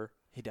 Remember?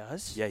 He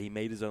does. Yeah, he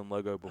made his own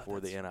logo before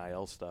the that's-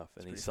 NIL stuff,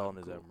 and he's pretty selling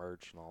fucking his cool. own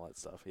merch and all that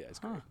stuff. Yeah, it's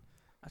Huh. great.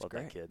 That's Love that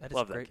great. kid. That is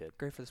Love that great, kid.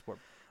 Great for the sport.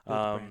 Good with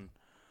the brand.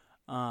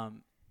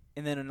 Um,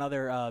 And then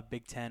another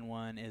Big Ten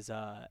one is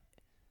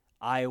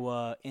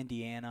Iowa,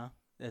 Indiana.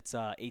 It's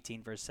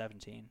 18 versus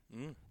 17.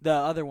 mm, The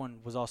other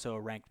one was also a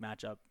ranked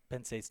matchup.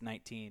 Penn State's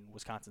 19,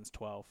 Wisconsin's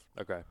 12.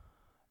 okay.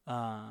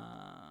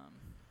 Um,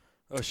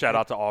 Shout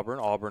out to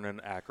Auburn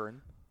and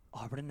Akron.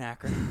 Auburn and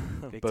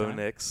Akron. Big Bo time.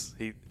 Nix.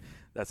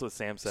 That's what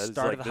Sam said. It's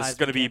Start of like, the this is Heisman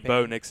going to be Bo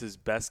campaign. Nix's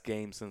best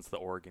game since the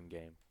Oregon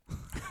game.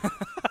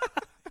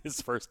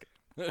 His first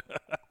game.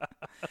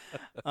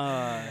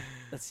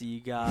 Let's see.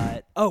 You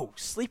got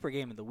sleeper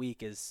game of the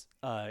week is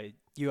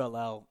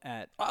ULL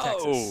at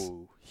Texas,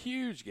 Oh,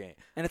 huge game.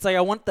 and it's like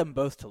I want them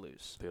both to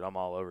lose. Dude, I'm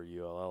all over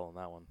ULL on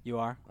that one. You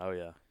are. Oh,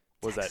 yeah.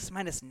 What was Texas that?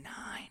 minus 9.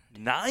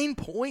 9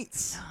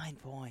 points. 9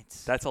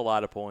 points That's a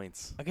lot of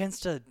points.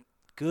 against a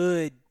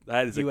good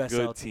That is a USL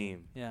good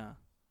team. Yeah,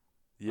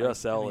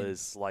 USL I mean-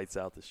 is lights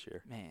out this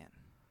year. man,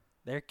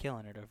 they're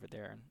killing it over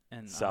there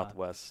in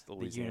Southwest the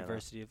Louisiana.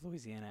 University of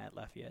Louisiana at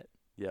Lafayette.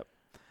 Yep.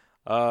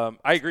 I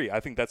agree. I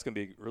think that's going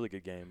to be a really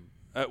good game.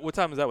 What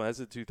time is that one? That's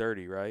at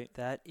 2:30, right?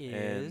 That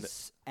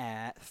is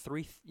at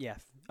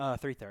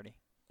 3:30.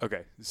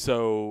 Okay.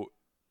 So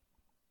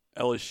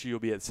LSU will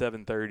be at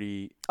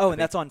 7:30. Oh, and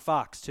that's on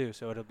Fox too,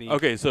 so it'll be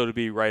Okay, so it'll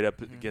be right up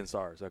Mhm. against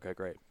ours. Okay,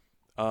 great.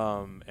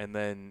 And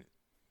then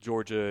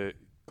Georgia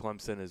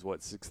Clemson is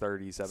what,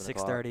 6:30, 7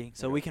 o'clock? 6:30.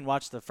 So Okay. we can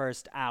watch the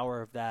first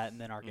hour of that,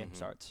 and then our game Mhm.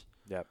 starts.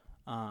 Yep.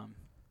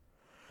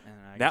 And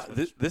I Now guess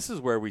we'll this is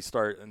where we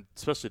start, and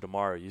especially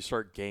tomorrow. You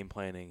start game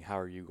planning. How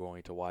are you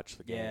going to watch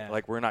the game? Yeah.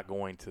 Like we're not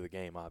going to the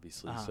game,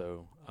 obviously. Uh-huh.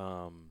 So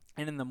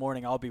and in the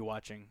morning, I'll be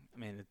watching. I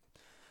mean,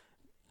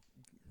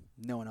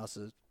 no one else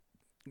is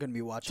going to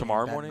be watching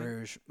Tomorrow in Baton morning?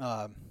 Rouge. Did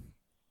I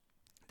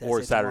Or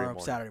say Saturday tomorrow?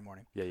 morning. Saturday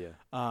morning.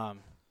 yeah.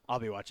 I'll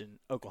be watching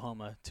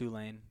Oklahoma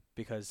Tulane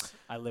because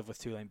I live with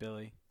Tulane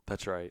Billy.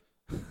 That's right.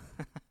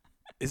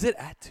 Is it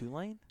at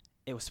Tulane?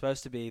 It was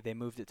supposed to be. They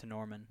moved it to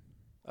Norman.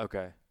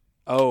 Okay.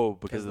 Oh,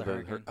 because Because of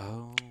of the the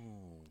oh,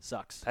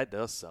 Sucks. that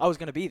does suck. I was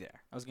going to be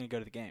there. I was going to go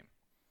to the game,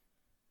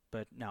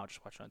 but now I'll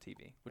just watch it on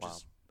TV, which Wow.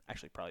 is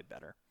actually probably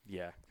better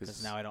Yeah,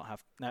 because now I don't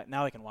have.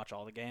 Now I can watch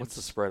all the games. what's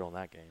the spread on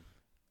that game?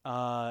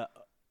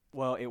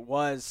 Well, it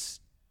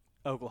was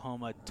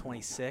Oklahoma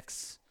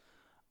 26,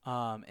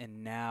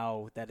 and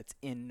now that it's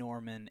in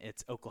Norman,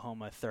 it's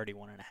Oklahoma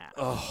 31.5.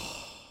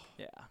 Oh,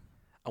 Yeah.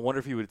 I wonder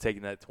if you would have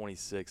taken that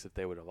 26 if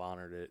they would have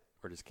honored it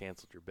or just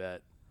canceled your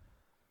bet.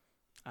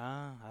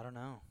 I don't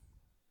know.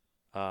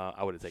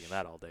 I would have taken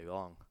that all day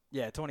long.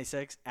 Yeah,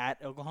 26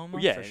 at Oklahoma.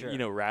 Well, yeah, for sure. you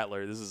know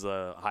Rattler. This is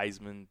a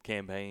Heisman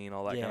campaign,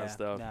 all that kind of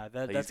stuff. Yeah, Like,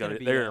 that's he's gonna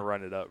be. they're gonna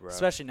run it up, bro.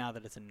 especially now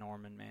that it's in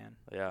Norman, man.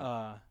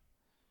 Yeah.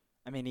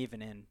 I mean,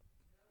 even in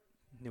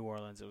New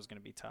Orleans, it was going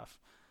to be tough.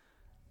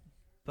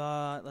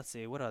 But let's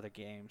see, what other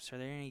games? Are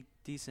there any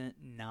decent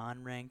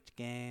non-ranked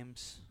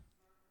games?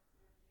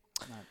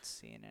 Not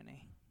seeing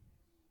any.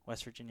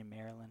 West Virginia,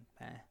 Maryland,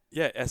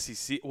 Yeah,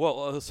 SEC.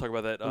 Well, let's talk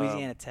about that.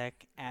 Louisiana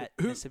Tech at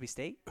who- Mississippi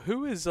State.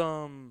 Who is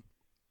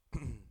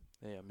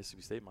Yeah,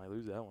 Mississippi State might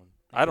lose that one.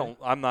 Okay.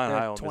 I'm not They're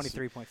high a on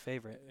Mississippi. 23-point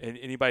favorite. And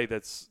anybody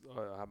that's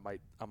I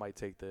might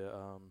take the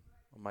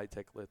I might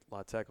take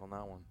La Tech on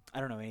that one. I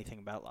don't know anything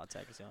about La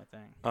Tech. Is the only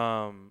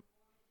thing.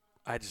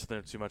 I just know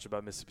too much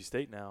about Mississippi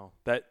State now.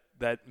 That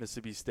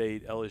Mississippi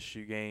State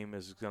LSU game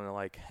is gonna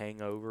like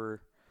hang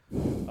over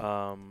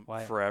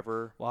Why?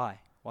 forever. Why?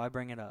 Why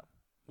bring it up?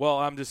 Well,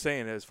 I'm just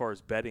saying as far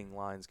as betting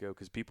lines go,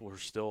 because people are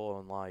still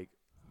on like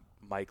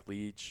Mike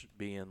Leach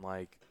being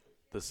like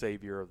the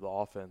savior of the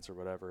offense or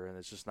whatever, and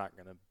it's just not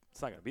gonna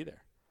be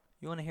there.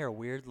 You want to hear a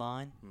weird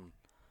line? Hmm.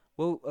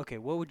 Well, okay.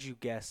 What would you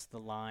guess the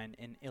line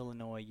in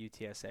Illinois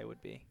UTSA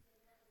would be?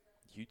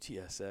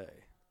 UTSA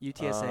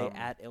UTSA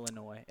at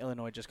Illinois.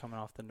 Illinois just coming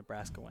off the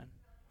Nebraska win.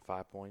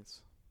 5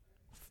 points.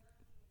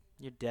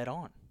 You're dead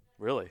on.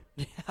 Really?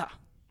 Yeah.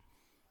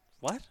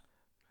 What?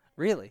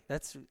 Really?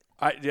 That's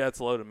Yeah, it's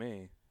low to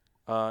me.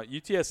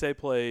 UTSA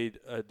played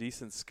a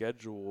decent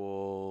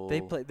schedule.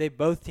 They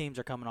both teams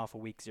are coming off a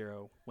week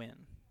 0 win.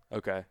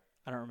 Okay.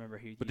 I don't remember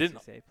who But didn't-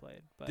 UTSA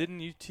played, but Didn't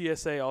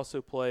UTSA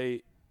also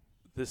play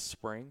this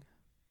spring?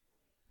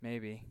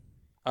 maybe.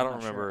 I I'm don't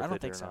not sure. remember if I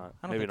don't they think did so. or not.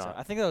 I don't Maybe think not. so.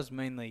 I think that was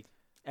mainly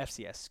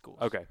FCS schools.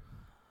 Okay.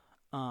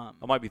 I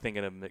might be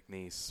thinking of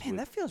McNeese. Man,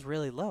 that feels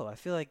really low. I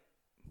feel like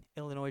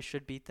Illinois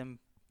should beat them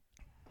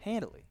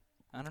handily.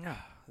 I don't know.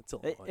 That's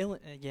Illinois.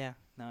 Yeah,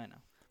 no, I know.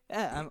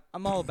 Yeah,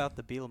 I'm all about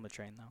the Bielema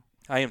train though.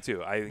 I am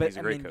too. I think But he's a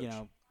I great mean, coach. you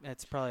know,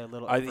 it's probably a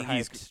little I think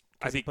he's- overhyped I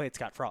because he think- played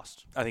Scott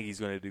Frost. I think he's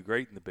going to do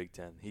great in the Big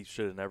Ten. He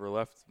should have never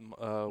left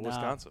Nah,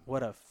 Wisconsin.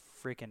 what a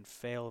freaking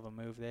fail of a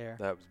move there.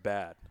 That was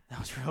bad. That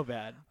was real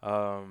bad.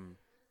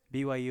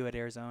 BYU at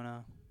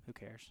Arizona. Who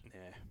cares? Yeah.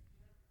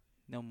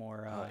 No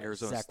more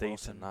Arizona Zach State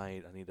Wilson.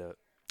 tonight. I need to.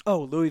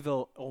 Oh,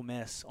 Louisville, Ole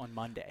Miss on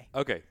Monday.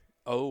 Okay.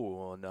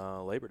 Oh, on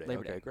Labor Day.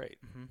 Labor okay, Day. great.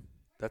 Hmm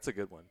That's a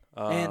good one.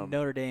 and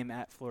Notre Dame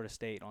at Florida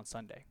State on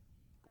Sunday.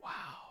 Wow.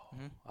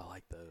 Mhm. I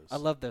like those. I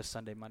love those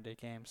Sunday Monday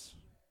games.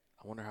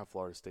 I wonder how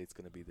Florida State's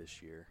going to be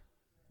this year.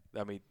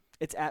 I mean,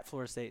 It's at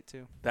Florida State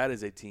too. that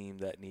is a team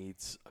that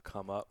needs a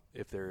come up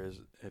if there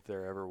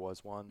ever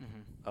was one.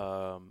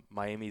 Mm-hmm.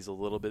 Miami's a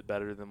little bit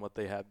better than what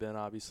they have been,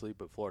 obviously,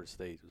 but Florida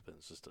State has been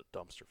just a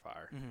dumpster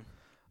fire.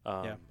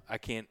 Mm-hmm. Yeah. I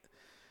can't.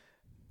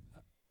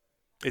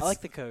 I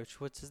like the coach.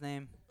 What's his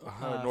name?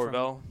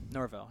 Norvell.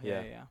 Norvell.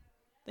 Yeah. Yeah.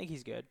 I think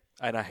he's good.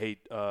 And I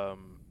hate Brian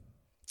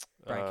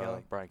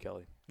Kelly. Brian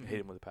Kelly. I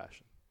hate him with a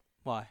passion.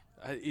 Why?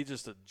 He's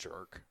just a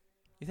jerk.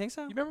 You think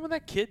so? You remember when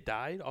that kid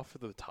died off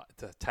of the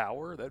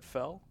tower that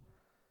fell?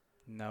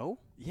 No.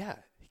 Yeah,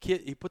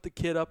 he put the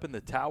kid up in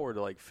the tower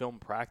to like film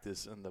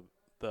practice, and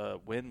the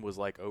wind was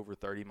like over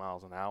 30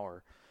 miles an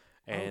hour,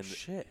 and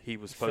shit. he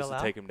was He supposed fell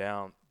to take him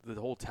down. The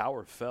whole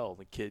tower fell.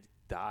 The kid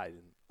died.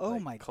 And Oh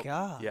like, my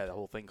God. Yeah, the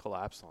whole thing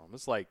collapsed on him.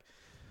 It's like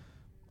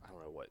I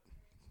don't know what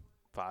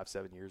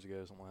 5-7 years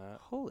ago, something like that.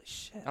 Holy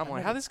shit. I'm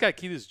like, how does this guy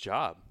keep his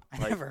job? I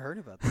Like, never heard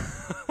about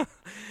that.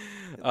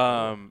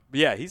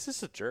 yeah, he's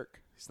just a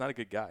jerk. He's not a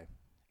good guy.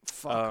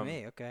 Fuck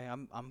me. Okay.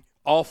 I'm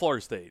All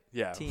Florida State.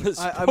 Yeah. team.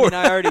 I mean,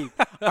 I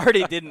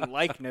already didn't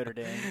like Notre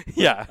Dame.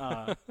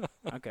 Yeah.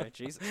 Okay.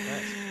 Jesus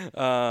Christ.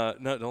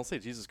 No, don't say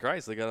Jesus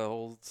Christ. They got a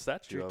whole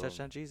statue True of him.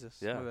 touchdown Jesus.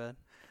 Yeah. My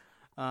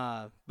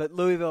bad. But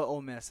Louisville,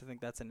 Ole Miss. I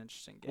think that's an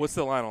interesting game. What's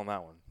the line on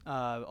that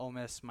one? Ole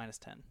Miss minus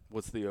 10.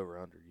 What's the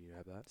over/under? Do you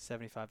have that?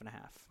 75.5.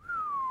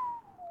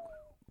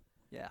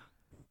 Yeah.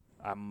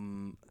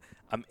 I'm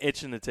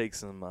itching to take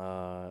some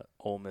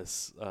Ole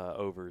Miss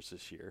overs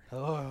this year.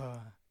 Oh.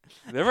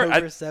 Never.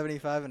 Over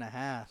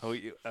 75.5. Oh,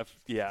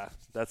 yeah,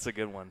 that's a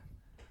good one.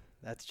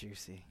 That's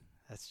juicy.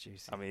 That's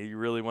juicy. I mean, you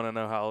really want to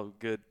know how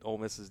good Ole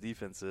Miss's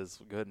defense is?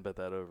 Go ahead and bet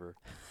that over.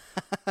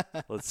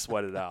 Let's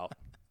sweat it out.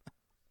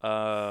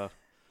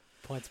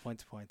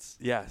 Points.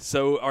 Yeah.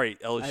 So, all right,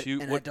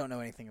 LSU. I don't know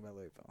anything about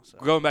Louisville. So.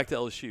 Going back to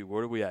LSU,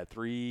 what are we at?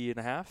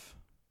 3.5?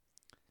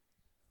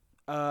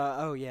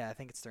 Oh yeah, I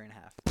think it's 3.5.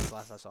 That's the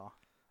last I saw.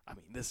 I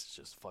mean, this is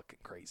just fucking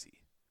crazy,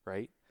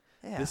 right?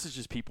 Yeah. This is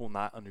just people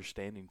not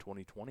understanding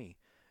 2020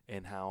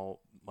 and how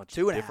much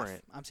 2.5.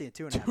 different. I'm seeing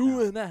 2.5.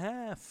 2.5.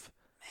 Man.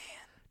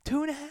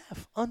 2.5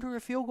 under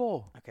a field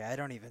goal. Okay, I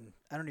don't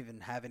even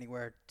have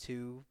anywhere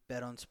to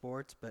bet on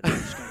sports, but I'm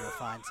just gonna go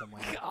find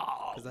somewhere.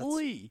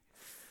 Golly.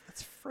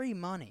 That's free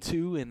money.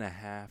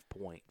 2.5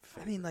 point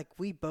favorite. I mean, like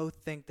we both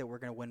think that we're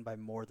gonna win by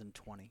more than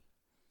 20.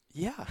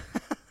 Yeah.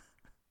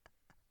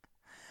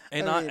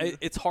 And I mean-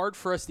 it's hard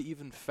for us to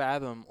even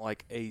fathom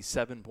like a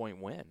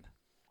 7-point win.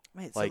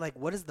 Wait, Like- so like,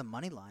 what is the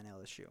money line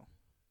LSU?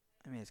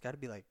 I mean, it's got to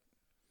be like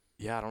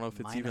Yeah, I don't know if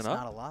it's minus even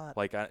not up. a lot.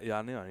 Like I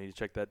know I need to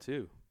check that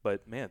too.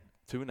 But man,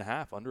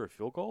 2.5 under a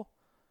field goal.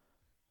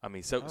 I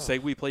mean, so say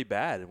we play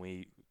bad and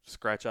we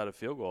scratch out a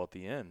field goal at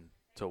the end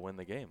to win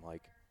the game.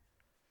 Like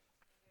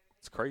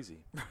it's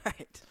crazy.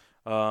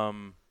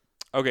 Right.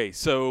 Okay,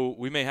 so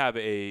we may have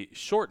a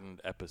shortened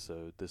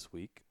episode this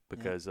week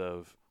because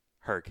of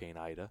Hurricane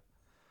Ida.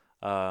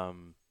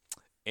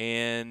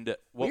 And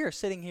We are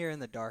sitting here in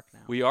the dark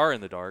now. we are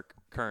in the dark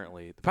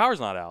currently. The power's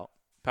not out.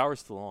 Power's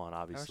still on,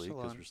 obviously, still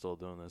because on. we're still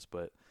doing this.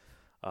 But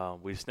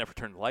we just never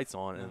turned the lights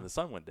on, and No. the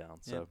sun went down.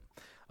 Yep.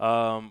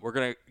 So we're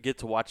going to get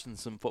to watching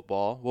some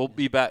football. We'll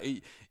be back.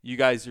 You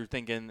guys are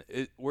thinking,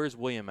 where's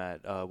William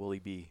at? Will he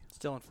be?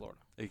 Still in Florida.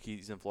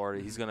 He's in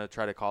Florida. He's going to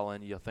try to call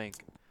in, you think?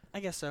 I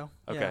guess so.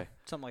 Okay. Yeah,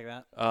 something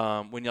like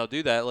that. When y'all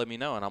do that, let me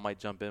know, and I might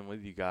jump in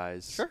with you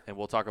guys. Sure. And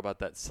we'll talk about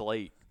that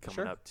slate coming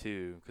Sure. up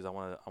too, because I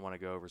want to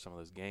go over some of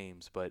those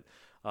games. But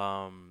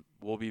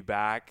we'll be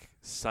back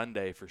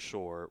Sunday for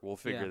sure. We'll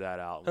figure Yeah. that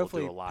out.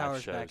 Hopefully, we'll do a live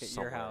power's show back at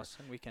somewhere. your house,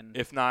 and we can.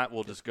 If not,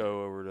 we'll just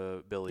go over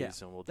to Billy's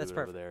Yeah, and we'll do that's it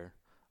over perfect. there.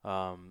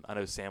 I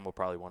know Sam will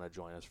probably want to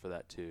join us for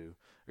that too.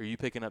 Are you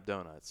picking up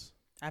donuts?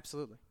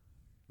 Absolutely.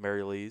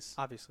 Mary Lee's?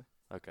 Obviously.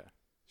 Okay.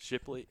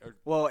 Shipley? Or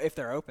Well, if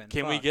they're open.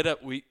 can we fuck. get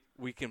up?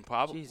 We can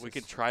probably we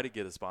can Jesus. try to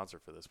get a sponsor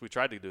for this. We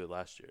tried to do it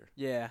last year.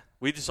 Yeah.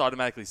 We just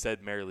automatically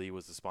said Mary Lee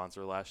was the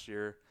sponsor last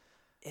year.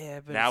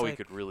 Yeah, but Now it's we like-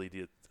 could really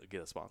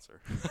get a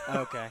sponsor.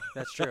 Okay,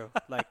 that's true.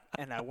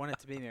 And I want it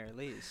to be Mary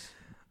Lee's.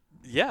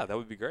 Yeah, that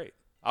would be great.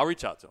 I'll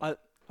reach out to him.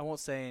 I won't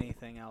say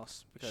anything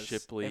else because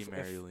Shipley, if,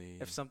 Mary if, Lee,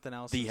 if something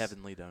else the is-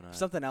 Heavenly if Donut.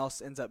 something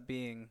else ends up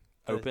being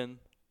Open.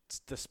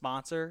 the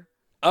sponsor.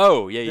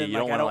 Oh yeah, yeah. Then, You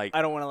don't want to like.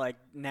 I don't want to like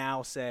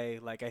now say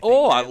like I. Think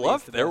Oh, I Mary Lee's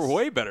love. the They're best.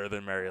 way better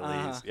than Mary Lee's.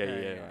 Uh-huh.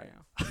 Yeah.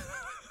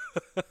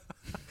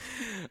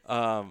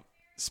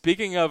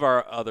 Speaking of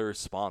our other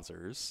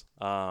sponsors,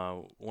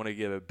 want to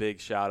give a big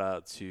shout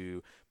out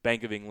to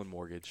Bank of England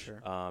Mortgage.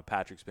 Sure.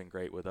 Patrick's been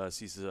great with us.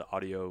 He's an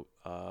audio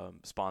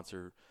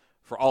sponsor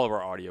for all of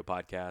our audio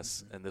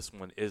podcasts, and this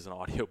one is an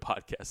audio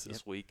podcast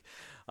this week.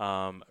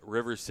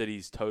 River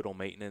City's Total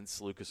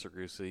Maintenance, Lucas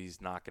Agusa, he's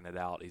knocking it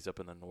out. He's up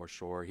in the North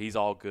Shore. He's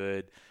all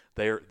good.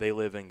 They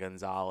live in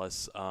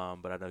Gonzales,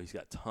 but I know he's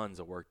got tons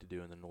of work to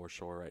do in the North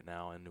Shore right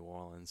now in New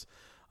Orleans.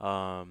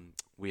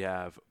 We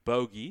have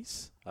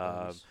Bogies.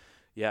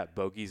 yeah,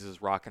 Bogies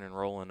is rocking and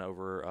rolling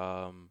over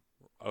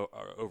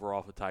over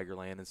off of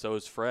Tigerland, and so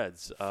is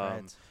Fred's.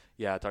 Fred's.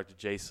 Yeah, I talked to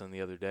Jason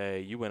the other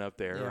day. You went up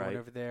there, Yeah, I right? went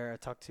over there. I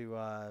talked to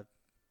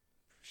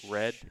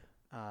Red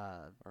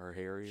or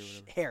Harry or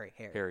whatever. Harry.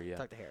 Harry, yeah.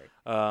 Talked to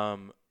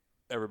Harry.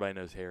 Everybody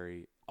knows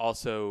Harry.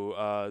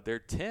 Also, their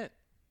tent.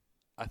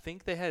 I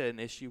think they had an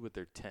issue with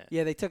their tent.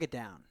 Yeah, they took it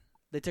down.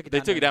 They took it They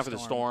down. took it during down for the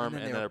storm,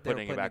 then and they they're were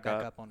putting it back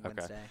up? on Okay.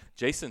 Wednesday.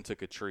 Jason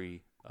took a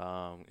tree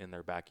in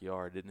their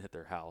backyard. Didn't hit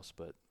their house,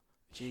 but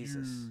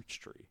Jesus. huge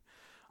tree.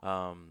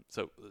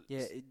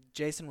 Yeah,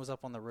 Jason was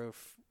up on the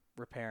roof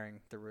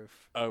repairing the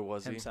roof Oh,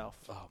 was himself.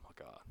 he? Oh my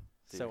God.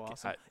 Dude, So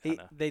awesome. I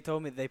know. They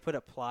told me they put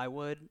up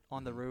plywood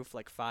on the roof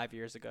like 5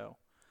 years ago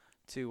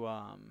to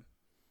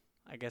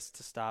I guess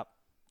to stop.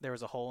 There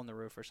was a hole in the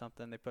roof or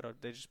something.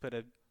 They just put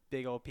a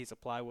big old piece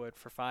of plywood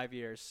for 5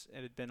 years.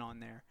 It had been on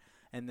there,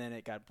 and then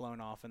it got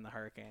blown off in the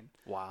hurricane.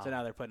 Wow. So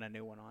now they're putting a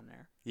new one on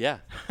there. Yeah,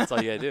 that's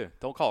all you gotta do.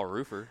 Don't call a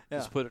roofer. Yeah,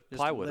 Just put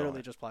plywood literally on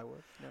it. just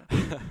plywood.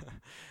 Yeah.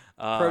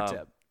 Pro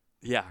tip.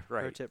 Yeah,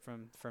 right. Pro tip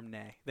from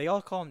Nay. They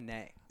all call him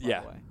Nay. By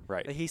Yeah, the way.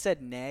 right. Like, he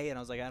said Nay, and I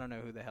was like, I don't know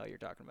who the hell you're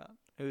talking about.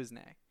 Who's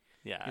Nay?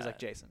 Yeah. He's like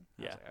Jason.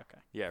 I yeah. was like,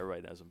 okay. Yeah,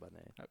 everybody knows him by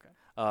name. Okay.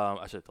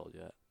 I should have told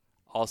you that.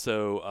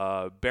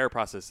 Also, Bear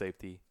Process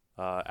Safety,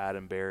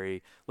 Adam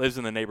Berry, lives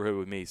in the neighborhood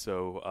with me,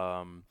 so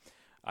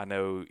I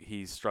know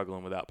he's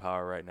struggling without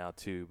power right now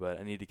too, but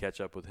I need to catch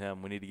up with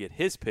him. We need to get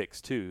his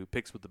picks too,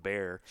 picks with the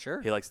Bear.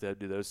 Sure. He likes to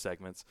do those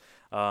segments.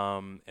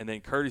 And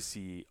then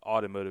Courtesy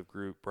Automotive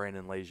Group,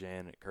 Brandon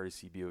Lejean at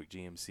Courtesy Buick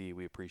GMC.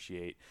 We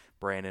appreciate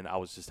Brandon. I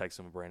was just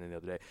texting with Brandon the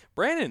other day.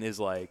 Brandon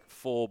is like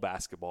full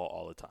basketball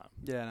all the time.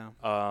 Yeah,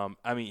 I know.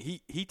 I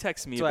mean, he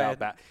texts me That's why about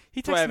that's why I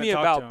he texted haven't me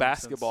talked to about him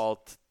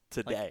basketball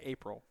today. Like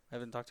April. I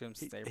haven't talked to him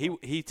since April.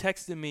 He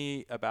texted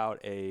me about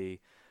a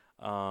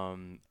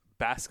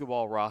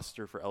basketball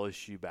roster for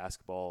LSU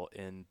basketball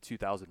in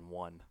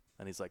 2001,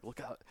 and he's like, look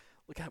out,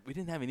 we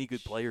didn't have any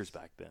good players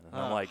back then. And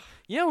I'm like,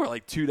 we're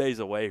like 2 days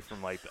away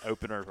from like the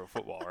opener for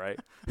football, right?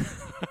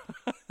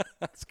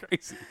 That's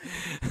crazy.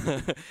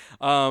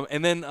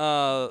 And then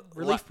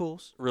Relief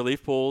pools.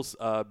 Relief Pools,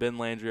 Ben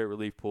Landry at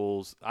Relief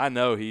Pools. I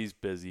know he's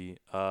busy.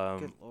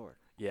 Good Lord.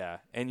 Yeah,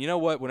 and you know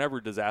what? Whenever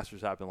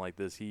disasters happen like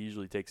this, he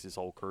usually takes his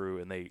whole crew,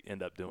 and they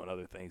end up doing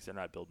other things. They're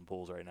not building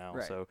pools right now,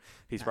 Right. so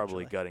he's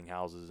probably Naturally. gutting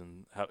houses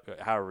and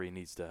however he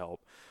needs to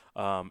help.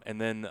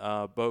 And then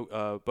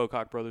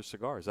Bocock Brothers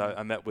Cigars.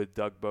 I met with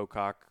Doug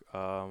Bocock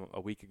a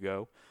week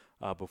ago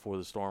before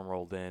the storm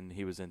rolled in.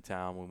 He was in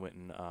town. We went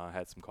and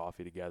had some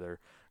coffee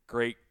together.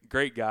 Great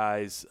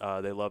guys.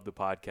 They love the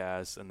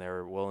podcast, and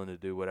they're willing to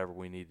do whatever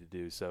we need to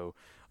do. So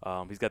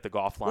he's got the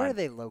golf line. Where are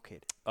they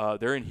located?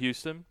 They're in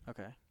Houston.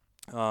 Okay.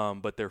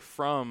 But they're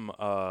from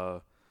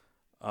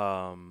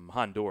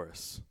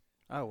Honduras,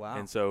 Oh, wow.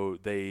 and so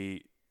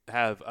they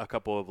have a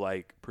couple of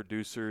like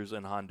producers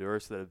in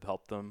Honduras that have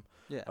helped them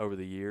Yeah. over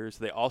the years.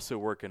 They also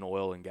work in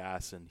oil and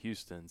gas in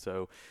Houston,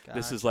 so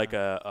this is Gotcha. like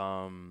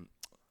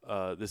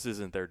a this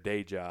isn't their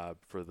day job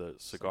for the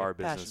It's like cigar a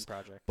passion business,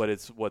 project. but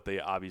it's what they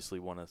obviously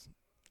want to.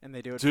 And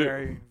they do it Dude.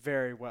 very,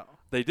 very well.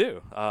 They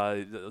do.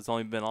 It's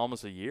only been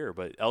almost a year,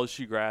 but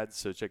LSU grads,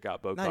 so check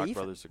out Not Bocock even.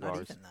 Brothers Cigars.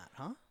 Not even that,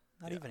 huh?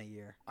 Not Yeah. even a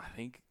year. I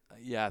think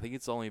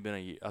it's only been a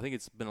year. I think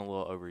it's been a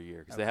little over a year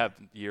because they Okay. have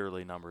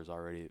yearly numbers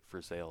already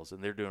for sales,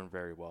 and they're doing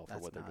very well for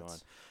That's what they're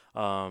nuts.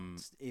 doing.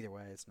 Either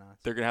way, it's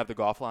nuts. They're gonna have the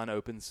golf line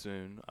open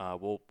soon.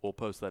 We'll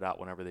post that out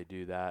whenever they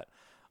do that.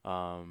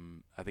 I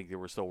think they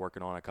were still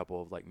working on a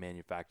couple of like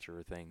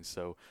manufacturer things,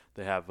 so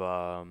they have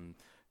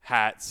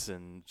hats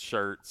and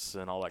shirts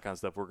and all that kind of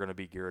stuff. We're gonna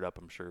be geared up,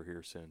 I'm sure,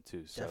 here soon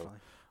too. So Definitely.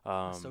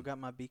 I still um, got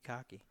my Be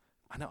Cocky.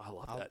 I know I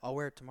love that. I'll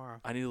wear it tomorrow.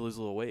 I need to lose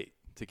a little weight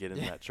to get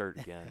into that shirt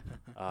again.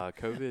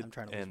 COVID I'm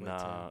trying to lose and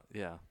weight, too.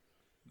 yeah,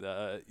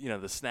 the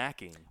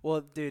snacking.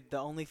 Well, dude, the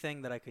only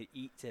thing that I could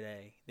eat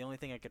today, the only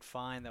thing I could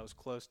find that was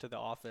close to the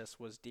office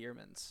was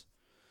Dearman's.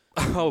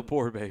 Oh,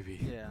 poor baby.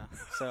 Yeah.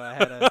 So I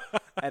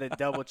had a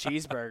double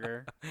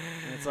cheeseburger,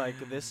 and it's like,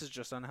 this is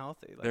just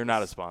unhealthy. Like, They're not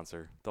a it's-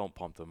 sponsor. Don't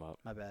pump them up.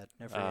 My bad.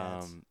 No free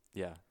ads.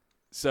 Yeah.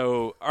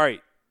 So, all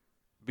right.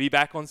 Be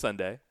back on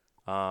Sunday.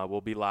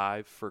 We'll be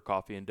live for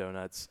Coffee and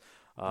Donuts.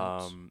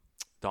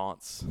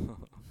 Dance.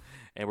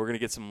 And we're going to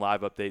get some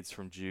live updates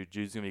from Jude.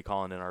 Jude's going to be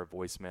calling in our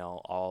voicemail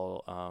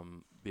all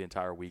the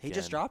entire He weekend.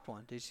 just dropped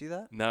one. Did you see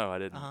that? No, I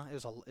didn't.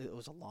 It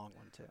was a long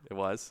one too. It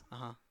was?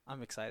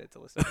 I'm excited to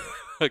listen to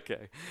it.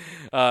 Okay.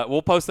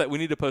 We'll post that. We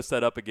need to post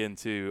that up again,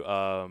 too.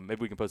 Maybe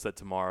we can post that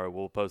tomorrow.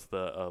 We'll post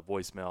the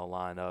voicemail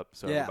line up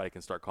so Yeah. everybody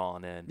can start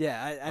calling in.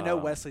 Yeah, I know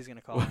Wesley's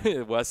gonna call.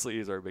 in. Wesley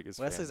is our biggest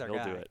Wesley's fan. our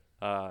He'll do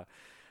guy. it.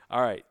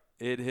 All right.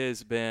 It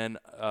has been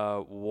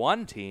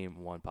one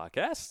team, one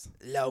podcast.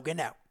 Logan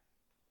out.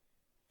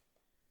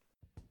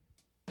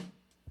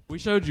 We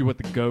showed you what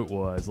the GOAT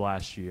was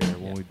last year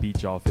when we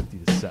beat y'all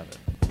 50-7.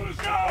 Let's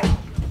go!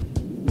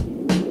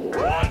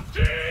 One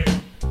team!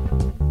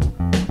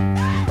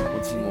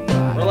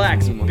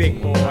 Relax, big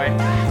boy.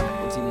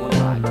 Team One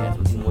Podcast?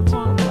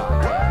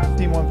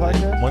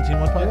 One team,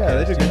 one podcast. Yeah,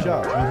 they did a good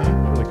job.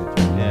 Really good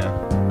job. Yeah.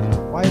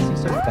 Why is he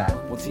so fat?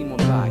 One team, one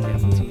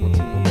podcast. One team, one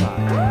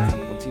podcast.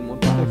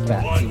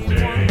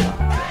 Fat.